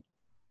light,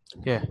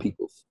 Yeah.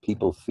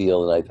 people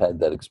feel, and I've had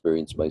that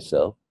experience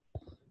myself,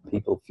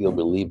 people feel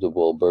relieved of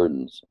all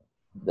burdens,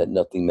 that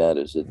nothing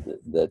matters,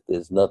 that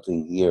there's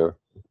nothing here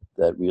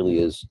that really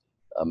is,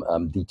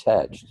 I'm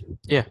detached,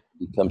 Yeah.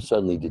 become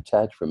suddenly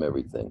detached from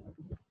everything.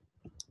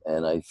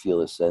 And I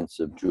feel a sense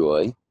of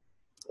joy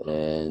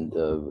and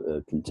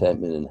of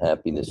contentment and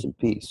happiness and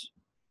peace.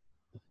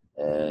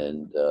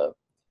 And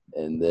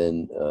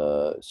then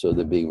so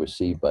they're being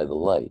received by the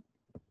light,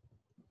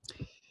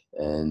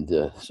 and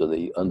so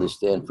they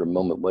understand for a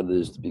moment what it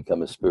is to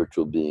become a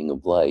spiritual being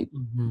of light,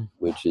 Mm-hmm.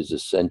 which is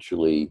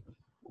essentially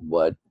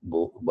what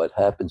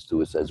happens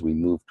to us as we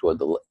move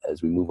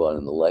as we move on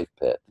in the life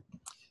path.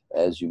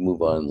 As you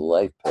move on in the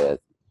life path,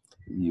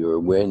 your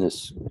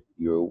awareness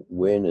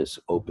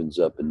opens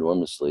up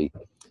enormously,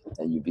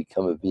 and you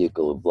become a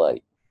vehicle of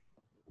light.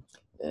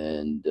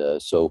 And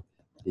so,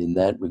 in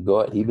that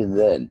regard, even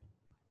then,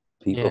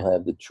 Yeah. people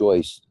have the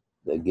choice.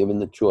 They're given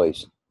the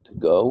choice to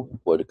go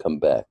or to come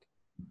back.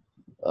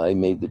 I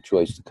made the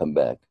choice to come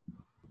back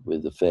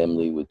with a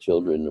family, with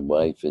children and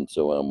wife, and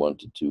so on. I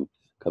wanted to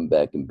come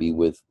back and be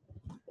with,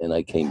 and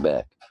I came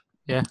back.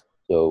 Yeah.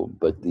 So,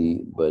 but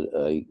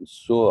I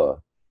saw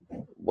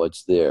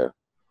what's there.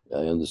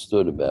 I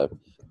understood about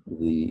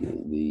the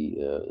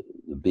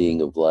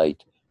being of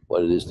light,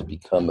 what it is to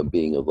become a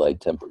being of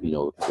light,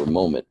 for a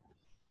moment.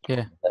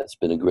 Yeah. That's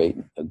been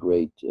a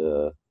great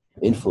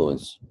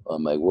influence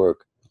on my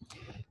work,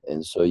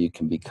 and so you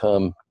can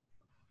become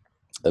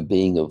a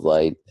being of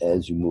light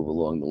as you move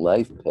along the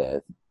life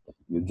path.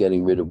 You're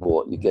getting rid of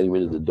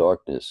the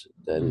darkness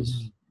that Mm-hmm.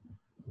 is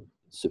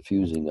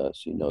suffusing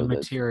us. The That's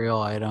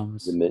material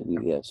items.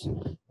 yes,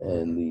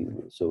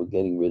 and so we're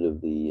getting rid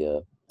of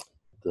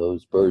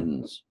those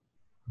burdens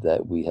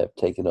that we have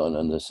taken on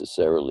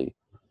unnecessarily,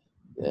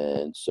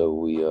 and so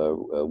we are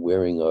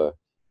wearing our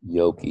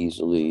yoke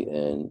easily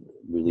and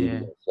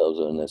relieving Yeah. ourselves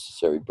of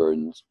unnecessary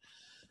burdens,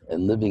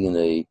 and living in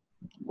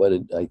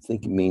I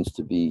think it means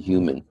to be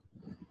human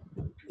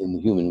in the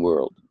human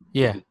world, to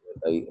Yeah.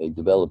 be a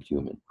developed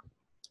human,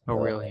 A uh,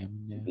 real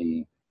human. to Yeah.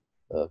 be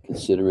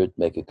considerate,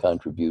 make a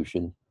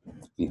contribution,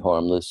 be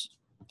harmless,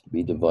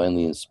 be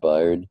divinely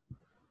inspired,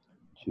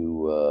 to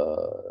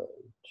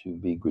to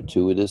be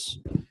gratuitous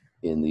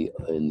in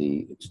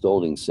the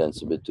extolling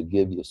sense of it, to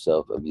give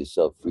of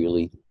yourself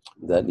freely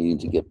without needing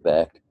to get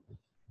back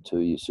to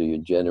you. So you're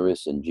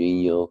generous and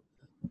genial,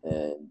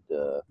 and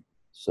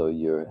so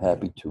you're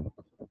happy to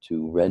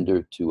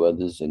render to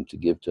others and to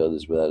give to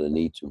others without a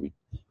need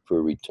for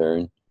a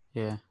return,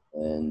 Yeah.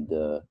 and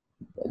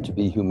to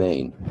be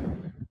humane,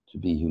 to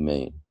be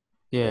humane.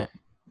 Yeah.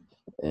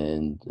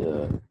 And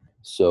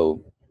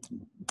so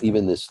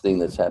even this thing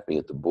that's happening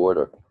at the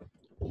border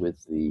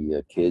with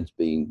the kids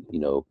being,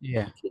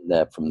 Yeah.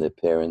 kidnapped from their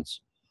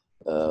parents,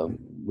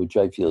 which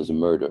I feel is a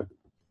murder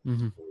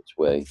Mm-hmm. in its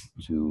way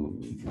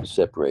to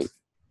separate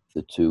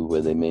the two,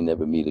 where they may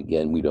never meet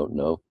again. We don't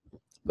know,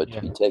 but to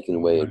Yeah. be taken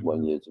away at Right.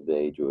 1 year of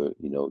age, or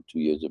 2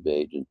 years of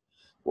age, and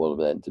all of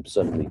that, and to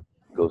suddenly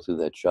go through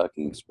that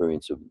shocking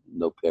experience of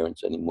no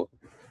parents anymore,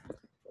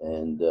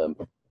 and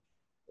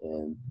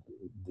and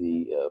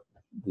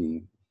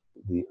the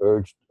the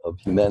urge of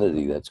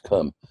humanity that's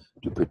come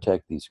to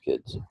protect these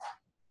kids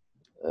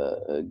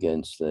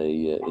against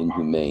a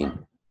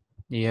inhumane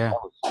Yeah.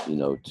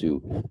 policy,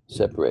 to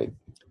separate,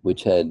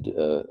 which had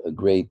a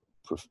great,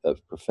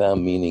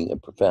 profound meaning, a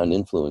profound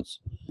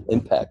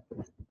impact.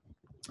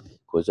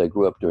 Because I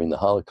grew up during the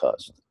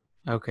Holocaust.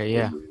 Okay.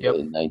 Yeah.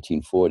 In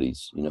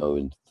 1940s,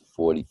 in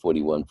 40,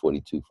 41,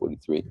 42,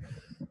 43.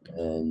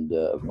 And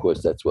of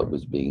course, that's what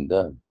was being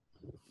done.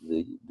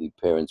 The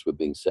parents were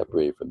being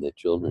separated from their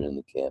children in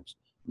the camps,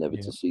 never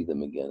to see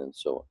them again, and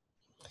so on.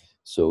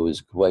 So it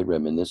was quite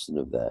reminiscent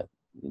of that.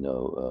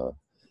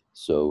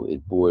 So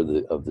it bore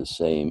the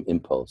same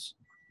impulse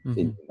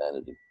in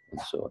humanity,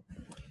 and so on.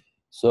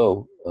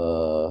 So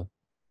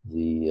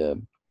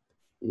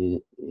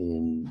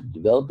in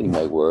developing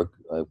my work,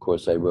 of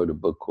course, I wrote a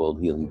book called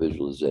Healing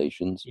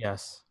Visualizations,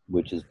 Yes.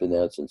 which has been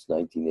out since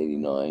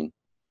 1989.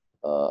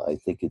 I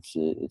think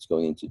it's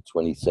going into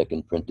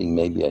 22nd printing,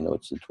 maybe. I know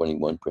it's in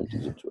 21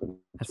 printings.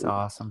 That's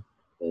awesome.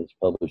 And it's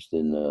published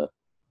in,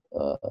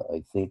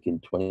 I think, in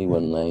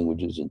 21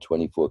 languages in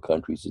 24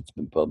 countries. It's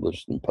been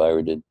published and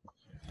pirated.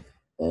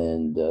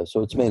 And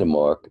so it's made a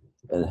mark.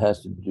 And it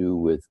has to do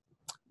with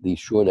these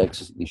short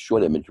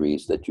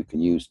imageries that you can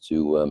use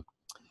to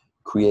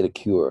create a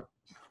cure.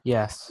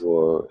 Yes.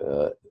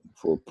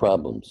 For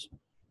problems,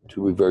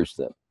 to reverse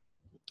them,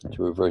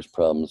 to reverse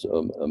problems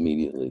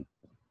immediately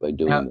by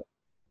doing that.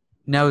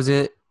 Now, is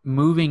it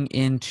moving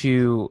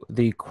into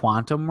the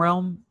quantum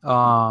realm?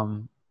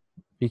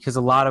 Because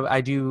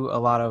I do a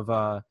lot of,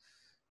 I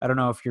don't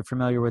know if you're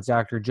familiar with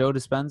Dr. Joe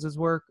Dispenza's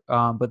work,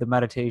 but the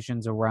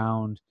meditations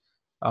around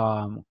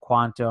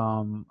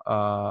quantum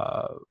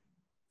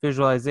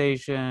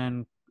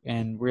visualization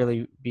and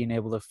really being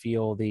able to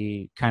feel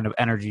the kind of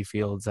energy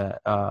fields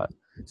that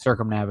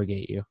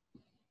circumnavigate you.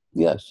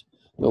 Yes.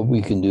 Well,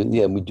 we can do,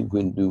 we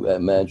can do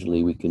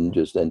imaginally, we can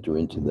just enter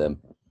into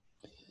them.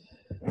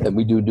 And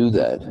we do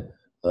that.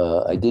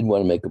 I did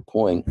want to make a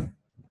point,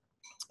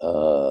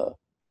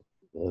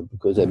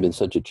 because I've been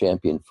such a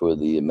champion for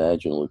the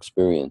imaginal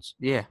experience.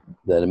 Yeah.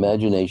 That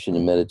imagination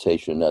and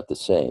meditation are not the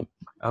same.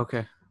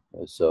 Okay.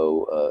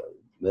 So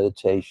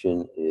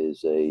meditation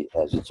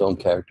has its own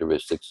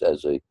characteristics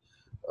as a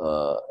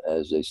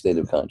state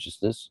of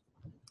consciousness.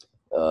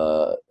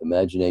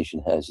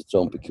 Imagination has its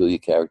own peculiar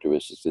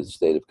characteristics as a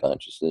state of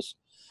consciousness,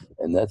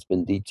 and that's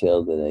been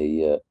detailed in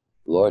a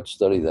large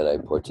study that I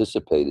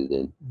participated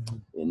in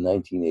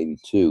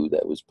 1982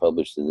 that was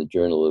published in the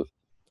Journal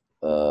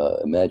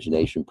of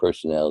Imagination,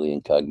 Personality,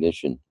 and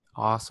Cognition.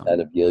 Awesome. Out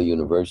of Yale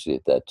University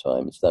at that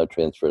time. It's now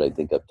transferred, I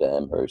think, up to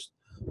Amherst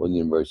or the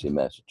University of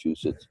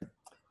Massachusetts.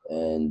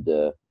 And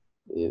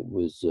it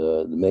was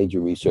the major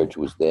researcher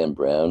was Dan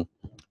Brown,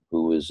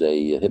 who was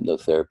a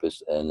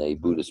hypnotherapist and a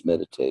Buddhist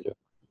meditator.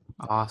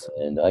 Awesome.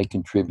 And I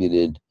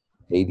contributed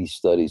 80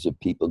 studies of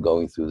people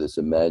going through this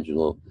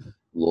imaginal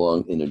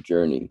long inner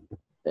journey.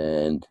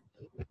 And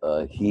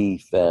he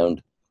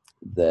found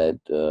that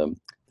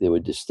there were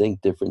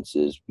distinct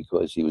differences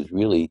because he was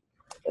really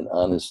an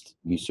honest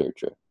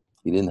researcher.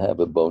 He didn't have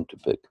a bone to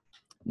pick,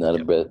 not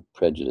a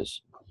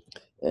prejudice.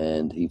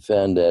 And he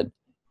found that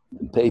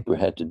the paper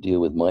had to deal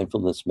with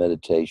mindfulness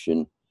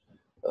meditation,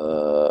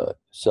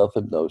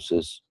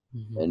 self-hypnosis,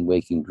 and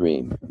waking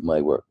dream,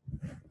 my work.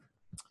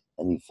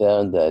 And he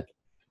found that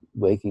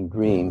waking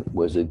dream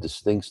was a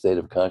distinct state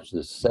of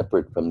consciousness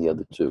separate from the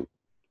other two.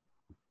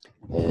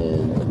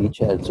 And each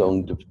had its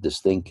own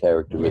distinct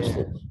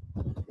characteristics.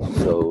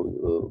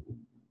 So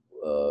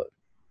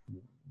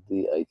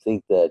I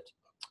think that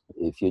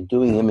if you're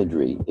doing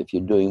imagery, if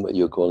you're doing what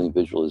you're calling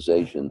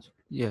visualizations,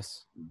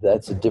 yes,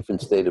 that's a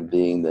different state of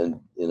being than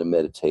in a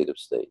meditative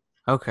state.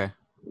 Okay.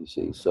 You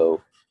see,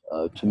 so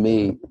to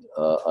me,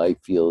 I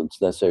feel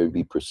it's necessary to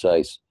be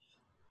precise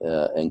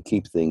and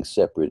keep things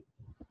separate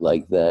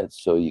like that,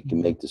 so you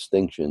can make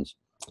distinctions,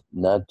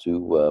 not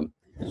to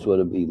sort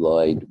of be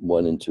lied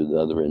one into the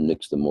other and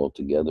mix them all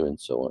together and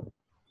so on.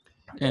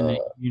 And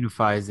it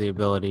unifies the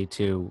ability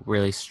to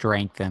really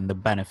strengthen the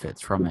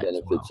benefits from it.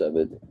 Benefits of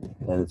it,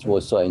 and it's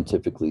more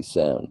scientifically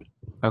sound.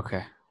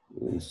 Okay.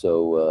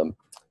 So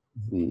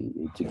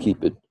to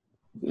keep it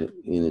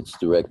in its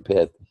direct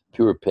path,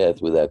 pure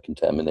path without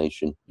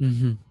contamination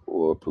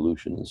or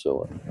pollution and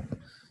so on.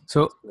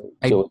 So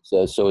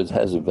it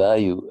has a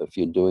value if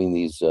you're doing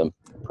these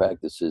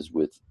practices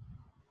with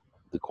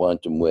the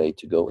quantum way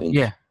to go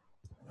into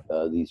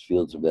these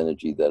fields of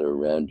energy that are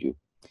around you.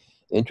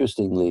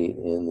 Interestingly,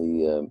 in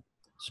the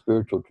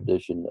spiritual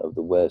tradition of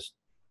the West,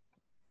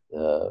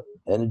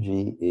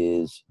 energy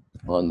is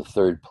on the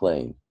third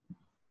plane.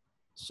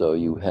 So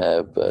you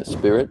have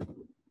spirit,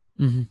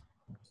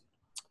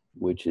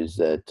 which is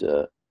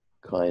that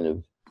kind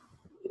of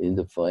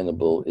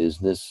indefinable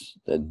isness,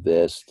 that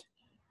vast,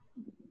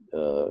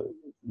 how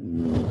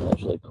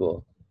shall I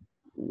call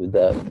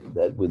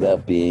it?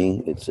 Without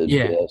being, it's a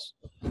vast.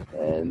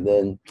 And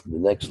then the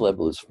next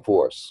level is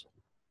force.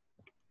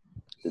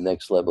 The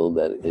next level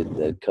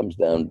that comes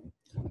down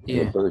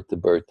in a birth to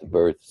birth to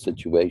birth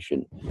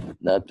situation,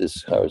 not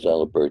this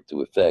horizontal birth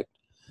to effect,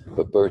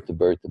 but birth to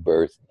birth to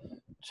birth,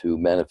 to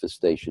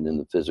manifestation in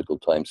the physical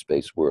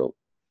time-space world.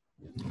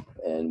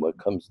 And what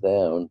comes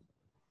down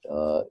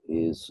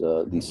is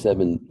these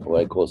seven,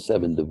 what I call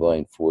seven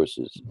divine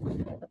forces: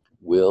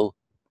 will,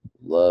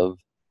 love,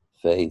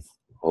 faith,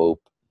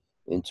 hope,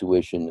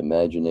 intuition,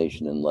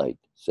 imagination, and light.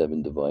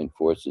 Seven divine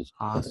forces,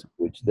 Awesome.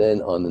 which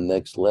then on the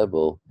next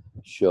level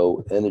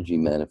show energy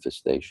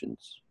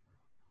manifestations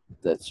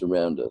that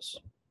surround us,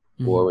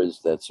 auras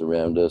that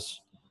surround us,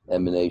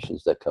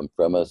 emanations that come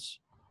from us,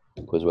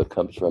 because what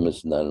comes from us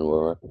is not an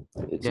aura,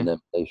 it's an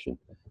emanation.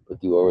 But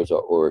the auras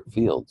are auric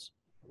fields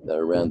that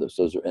are around us.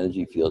 Those are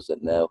energy fields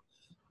that now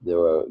there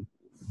are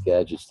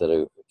gadgets that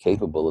are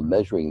capable of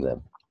measuring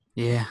them.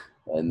 Yeah.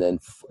 And then,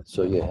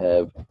 so you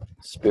have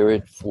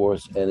spirit,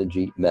 force,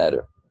 energy,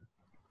 matter.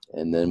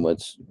 And then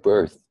what's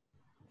birthed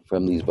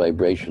from these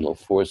vibrational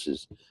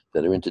forces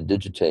that are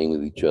interdigitating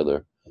with each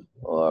other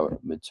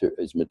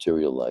is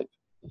material life.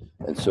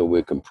 And so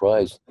we're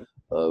comprised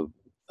of,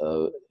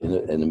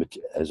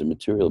 as a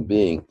material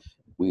being,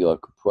 we are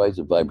comprised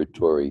of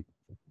vibratory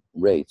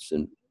rates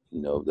and,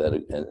 that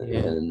are,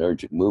 and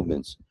energetic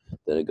movements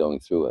that are going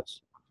through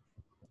us.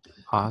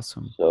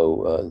 Awesome.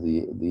 So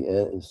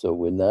so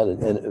we're not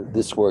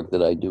this work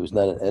that I do is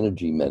not an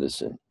energy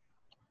medicine.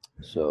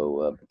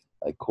 So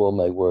I call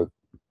my work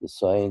the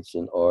science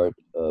and art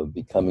of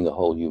becoming a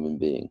whole human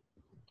being.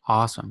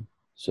 Awesome.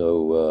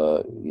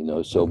 So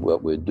so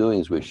what we're doing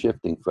is we're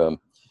shifting from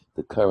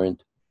the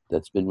current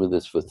that's been with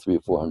us for 300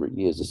 or 400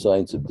 years, the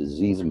science of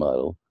disease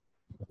model.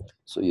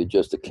 So you're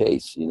just a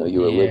case, you're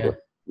a liver,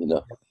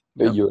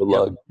 you're a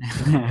lung.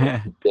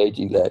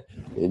 Changing that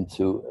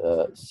into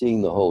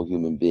seeing the whole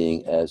human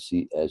being as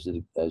the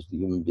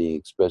human being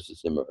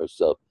expresses him or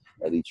herself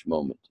at each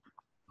moment.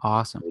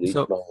 Awesome. At each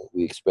moment,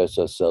 we express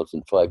ourselves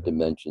in 5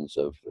 dimensions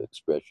of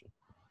expression: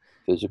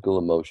 physical,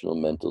 emotional,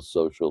 mental,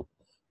 social,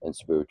 and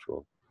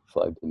spiritual.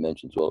 5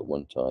 dimensions all at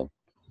one time.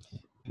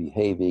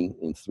 Behaving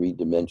in 3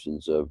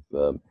 dimensions of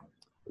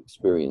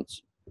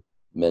experience: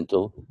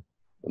 mental,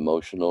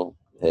 emotional,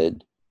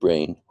 head,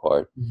 brain,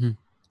 heart,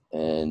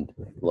 and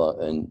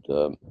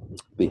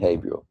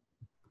behavioral,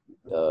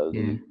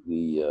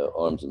 the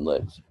arms and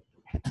legs.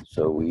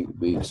 So we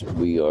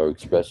are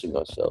expressing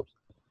ourselves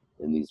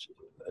in these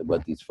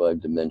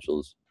 5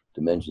 dimensions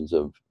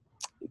of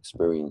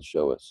experience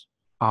show us.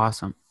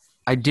 Awesome.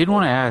 I did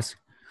want to ask,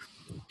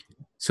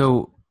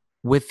 so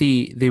with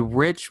the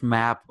rich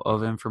map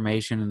of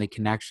information and the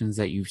connections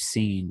that you've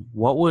seen,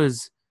 what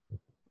was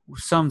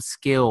some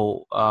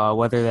skill,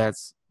 whether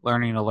that's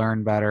learning to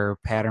learn better,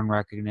 pattern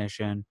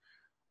recognition,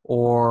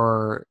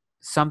 or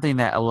something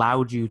that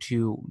allowed you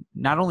to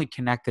not only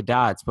connect the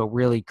dots, but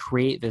really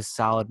create this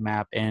solid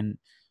map and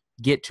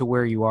get to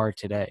where you are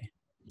today?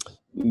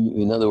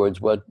 In other words,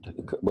 what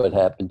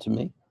happened to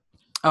me?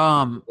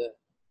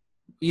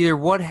 Either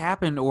what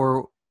happened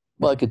or...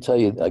 Well, I could tell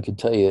you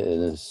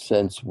in a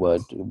sense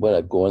what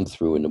I've gone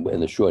through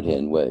in a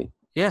shorthand way.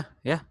 Yeah.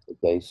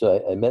 Okay,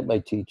 so I met my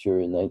teacher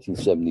in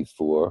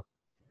 1974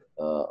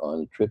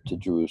 on a trip to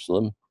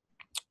Jerusalem,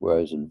 where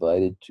I was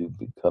invited to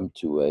come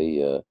to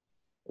a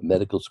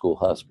medical school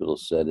hospital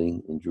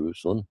setting in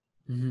Jerusalem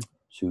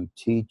to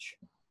teach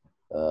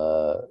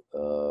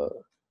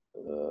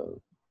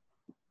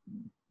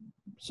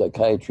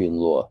psychiatry and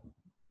law.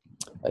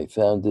 I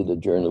founded a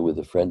journal with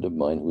a friend of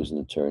mine who was an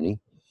attorney.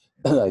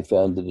 I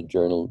founded a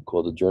journal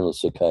called the Journal of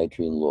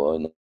Psychiatry and Law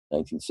in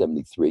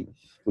 1973,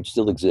 which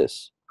still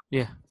exists.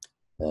 Yeah.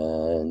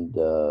 And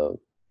I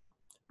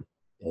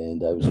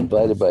was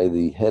invited by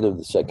the head of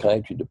the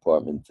psychiatry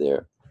department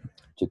there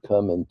to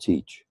come and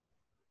teach.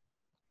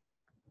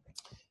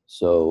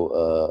 So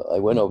I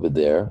went over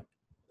there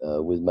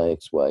with my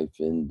ex-wife,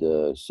 and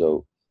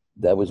so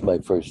that was my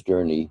first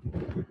journey.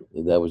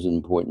 That was an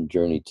important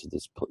journey to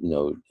this,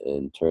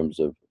 in terms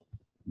of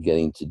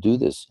getting to do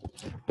this.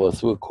 Well,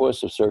 through a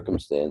course of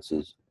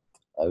circumstances,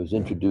 I was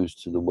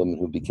introduced to the woman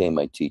who became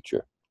my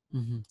teacher.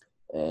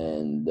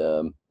 And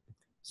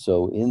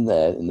so in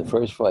the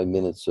first 5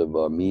 minutes of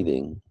our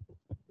meeting,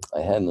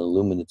 I had an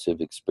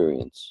illuminative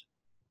experience.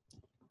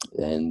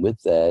 And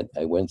with that,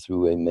 I went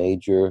through a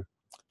major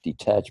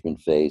detachment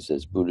phase,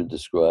 as Buddha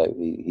described.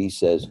 He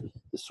says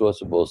the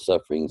source of all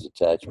suffering is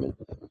attachment.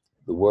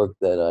 The work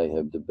that I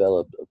have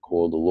developed are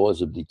called the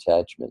laws of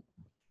detachment,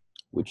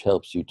 which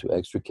helps you to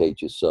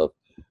extricate yourself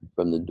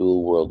from the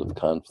dual world of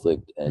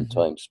conflict and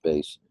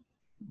time-space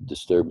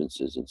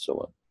disturbances and so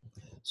on.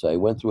 So I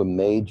went through a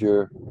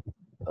major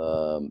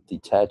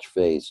detached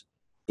phase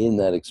in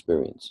that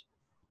experience.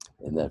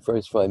 In that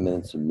first 5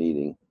 minutes of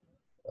meeting,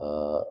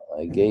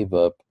 I gave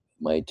up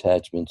my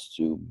attachments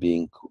to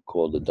being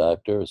called a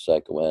doctor, a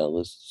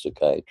psychoanalyst,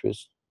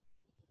 psychiatrist,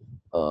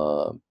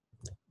 the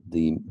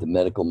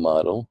medical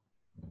model.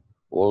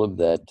 All of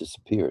that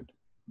disappeared,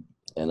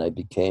 and I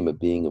became a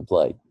being of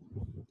light,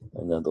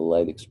 another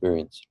light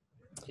experience.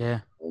 Yeah.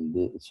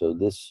 And so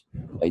this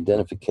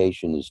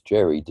identification as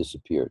Jerry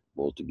disappeared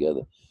altogether.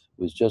 It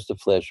was just a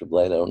flash of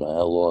light. I don't know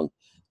how long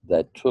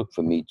that took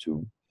for me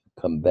to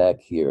come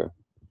back here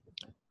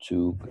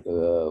to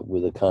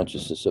with a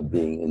consciousness of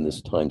being in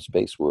this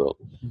time-space world.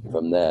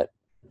 From that,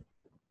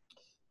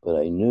 But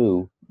I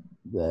knew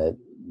that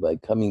by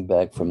coming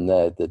back from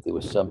that there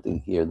was something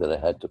here that I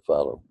had to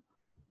follow.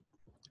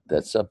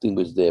 That something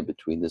was there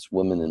between this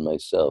woman and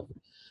myself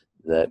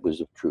that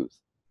was of truth.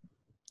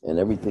 And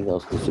everything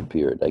else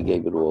disappeared. I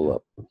gave it all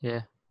up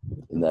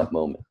in that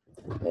moment.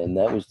 And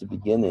that was the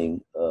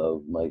beginning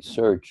of my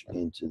search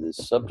into this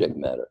subject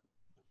matter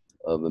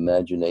of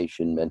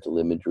imagination, mental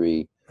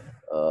imagery,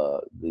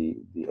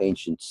 the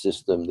ancient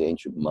system, the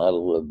ancient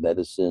model of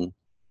medicine,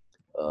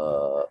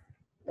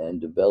 and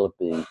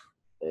developing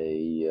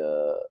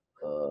a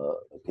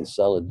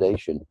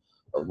consolidation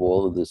of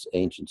all of this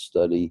ancient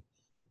study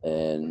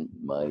and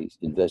my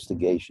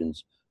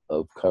investigations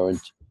of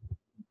current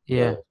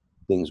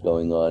things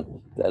going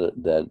on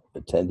that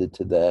attended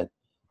to that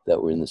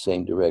were in the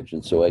same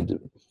direction. So I did,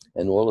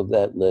 and all of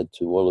that led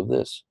to all of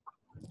this.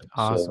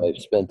 Awesome. So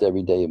I've spent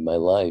every day of my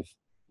life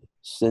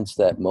since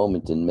that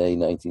moment in May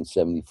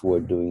 1974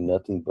 doing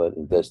nothing but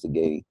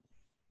investigating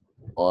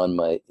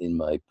in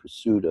my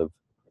pursuit of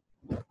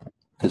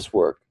this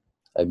work.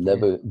 I've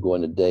never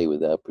gone a day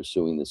without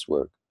pursuing this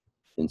work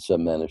in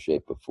some manner,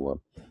 shape, or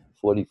form.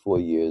 44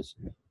 years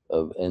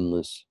of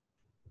endless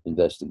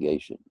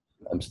investigation.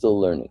 I'm still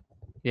learning.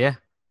 Yeah.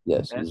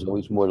 Yes, there's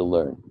always more to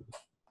learn.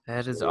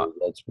 That is so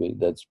that's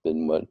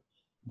been what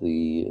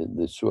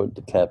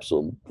the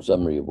capsule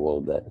summary of all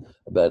of that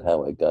about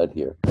how I got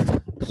here.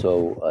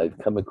 So I've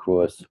come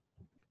across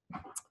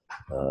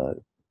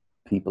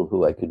people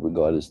who I could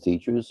regard as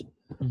teachers,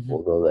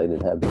 although I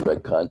didn't have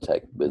direct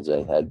contact as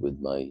I had with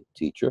my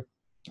teacher,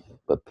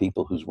 but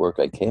people whose work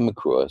I came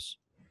across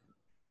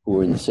who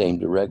were in the same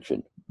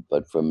direction,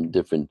 but from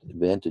different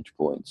vantage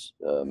points.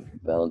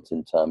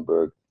 Valentin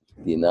Tomberg,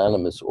 the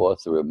anonymous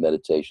author of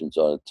Meditations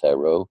on a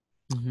Tarot,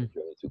 Journey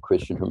Through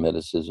Christian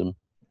Hermeticism,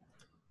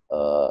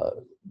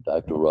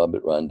 Dr.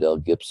 Robert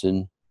Rondell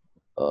Gibson,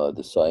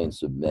 The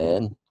Science of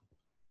Man,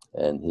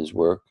 and his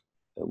work,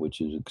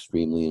 which is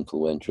extremely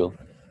influential,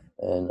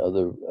 and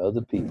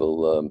other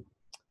people,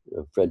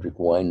 Frederick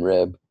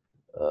Weinreb,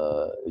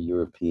 a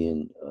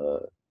European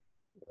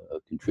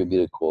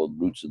contributor called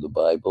Roots of the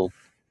Bible,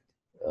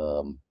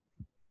 Paul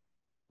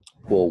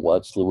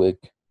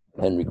Watzlawick,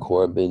 Henry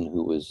Corbin,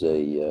 who was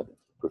a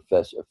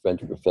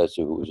French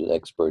professor who was an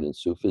expert in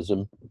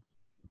Sufism,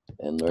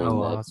 and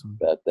learning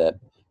about that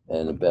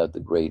and about the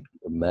great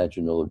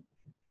imaginal.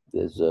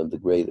 There's the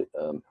great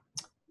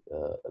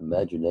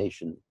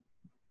imagination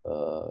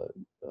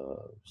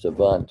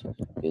savant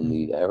in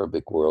the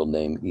Arabic world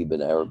named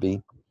Ibn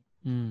Arabi,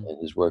 and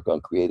his work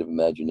on creative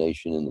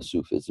imagination in the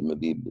Sufism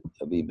of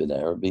Ibn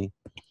Arabi,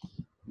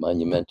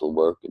 monumental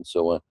work, and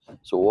so on.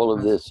 So all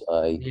of this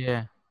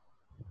I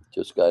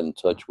just got in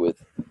touch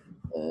with,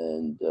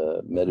 and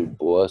Medard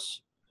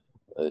Boss,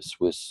 a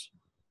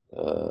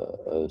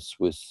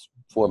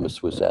former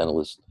Swiss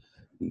analyst.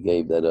 He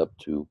gave that up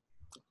to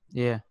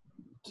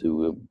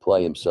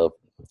apply himself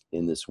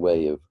in this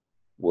way of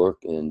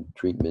work and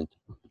treatment.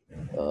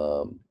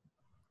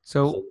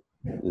 So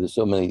there's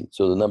so many.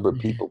 So the number of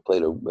people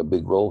played a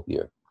big role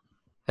here.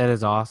 That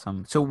is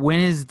awesome. So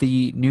when is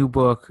the new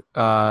book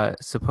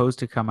supposed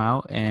to come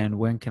out, and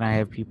when can I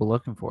have people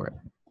looking for it?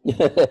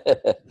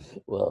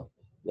 Well,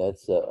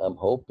 that's I'm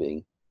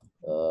hoping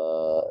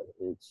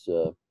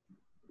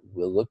we're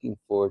looking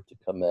for it to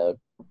come out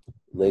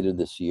later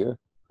this year.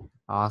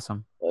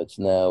 Awesome. It's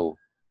now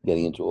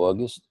getting into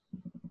August,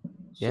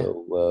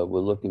 so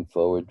we're looking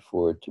forward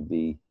for it to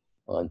be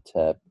on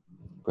tap,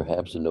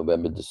 perhaps in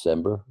November,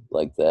 December,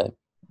 like that,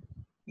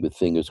 with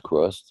fingers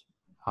crossed.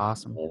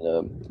 Awesome.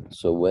 And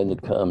so when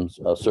it comes,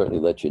 I'll certainly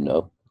let you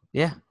know.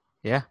 Yeah.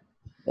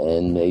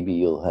 And maybe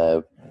you'll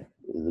have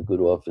the good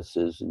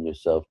offices and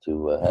yourself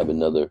to have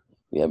another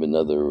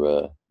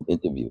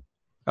interview.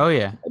 Oh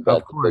yeah,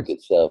 about the book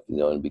itself,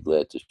 and I'd be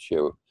glad to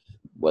share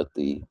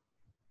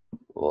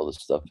all the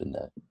stuff in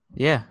that.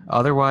 Yeah.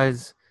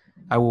 Otherwise,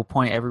 I will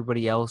point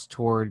everybody else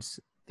towards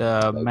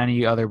the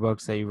many other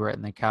books that you've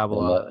written, the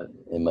Kabbalah.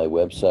 And my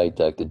website,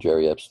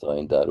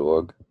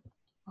 drjerryepstein.org.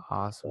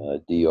 Awesome.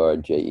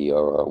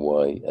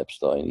 DRJERRY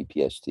Epstein,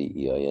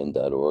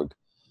 EPSTEIN.org.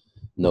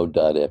 No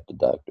dot after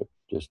doctor,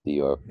 just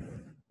DR.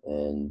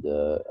 And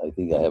I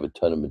think I have a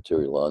ton of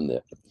material on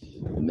there.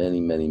 Many,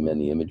 many,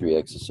 many imagery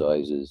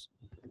exercises,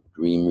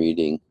 dream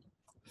reading,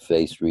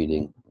 face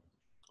reading,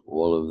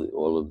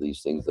 all of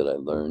these things that I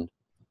learned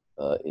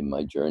in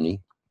my journey,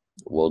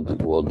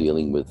 while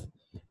dealing with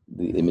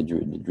the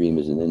imagery. The dream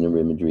is an inner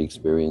imagery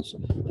experience.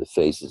 The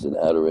face is an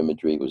outer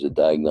imagery. It was a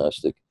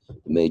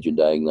major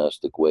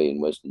diagnostic way in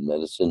Western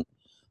medicine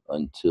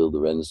until the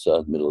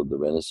Renaissance, middle of the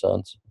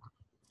Renaissance,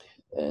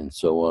 and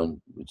so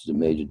on, which is a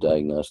major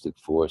diagnostic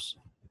force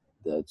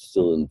that's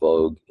still in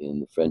vogue in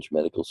the French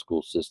medical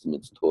school system.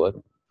 It's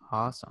taught.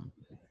 Awesome.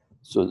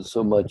 So there's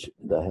so much.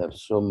 I have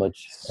so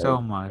much.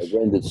 I've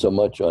rendered so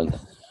much on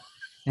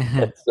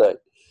that site,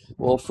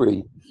 all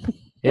free.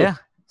 Yeah,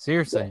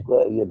 seriously.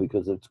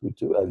 Because it's good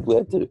too. I'm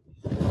glad to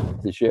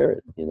share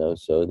it.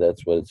 So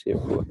that's what it's here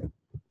for.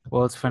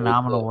 Well, it's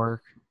phenomenal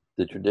work.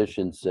 The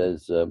tradition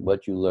says,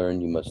 "What you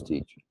learn, you must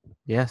teach."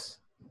 Yes,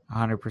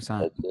 100%.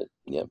 That's it.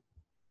 Yeah.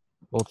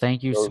 Well,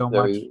 thank you So so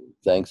much.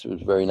 thanks. It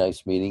was very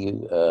nice meeting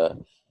you,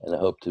 and I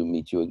hope to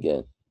meet you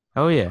again.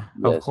 Oh, yeah, of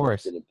Yes, it's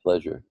course. been a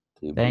pleasure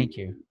to be. Thank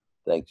you.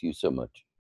 Thank you so much.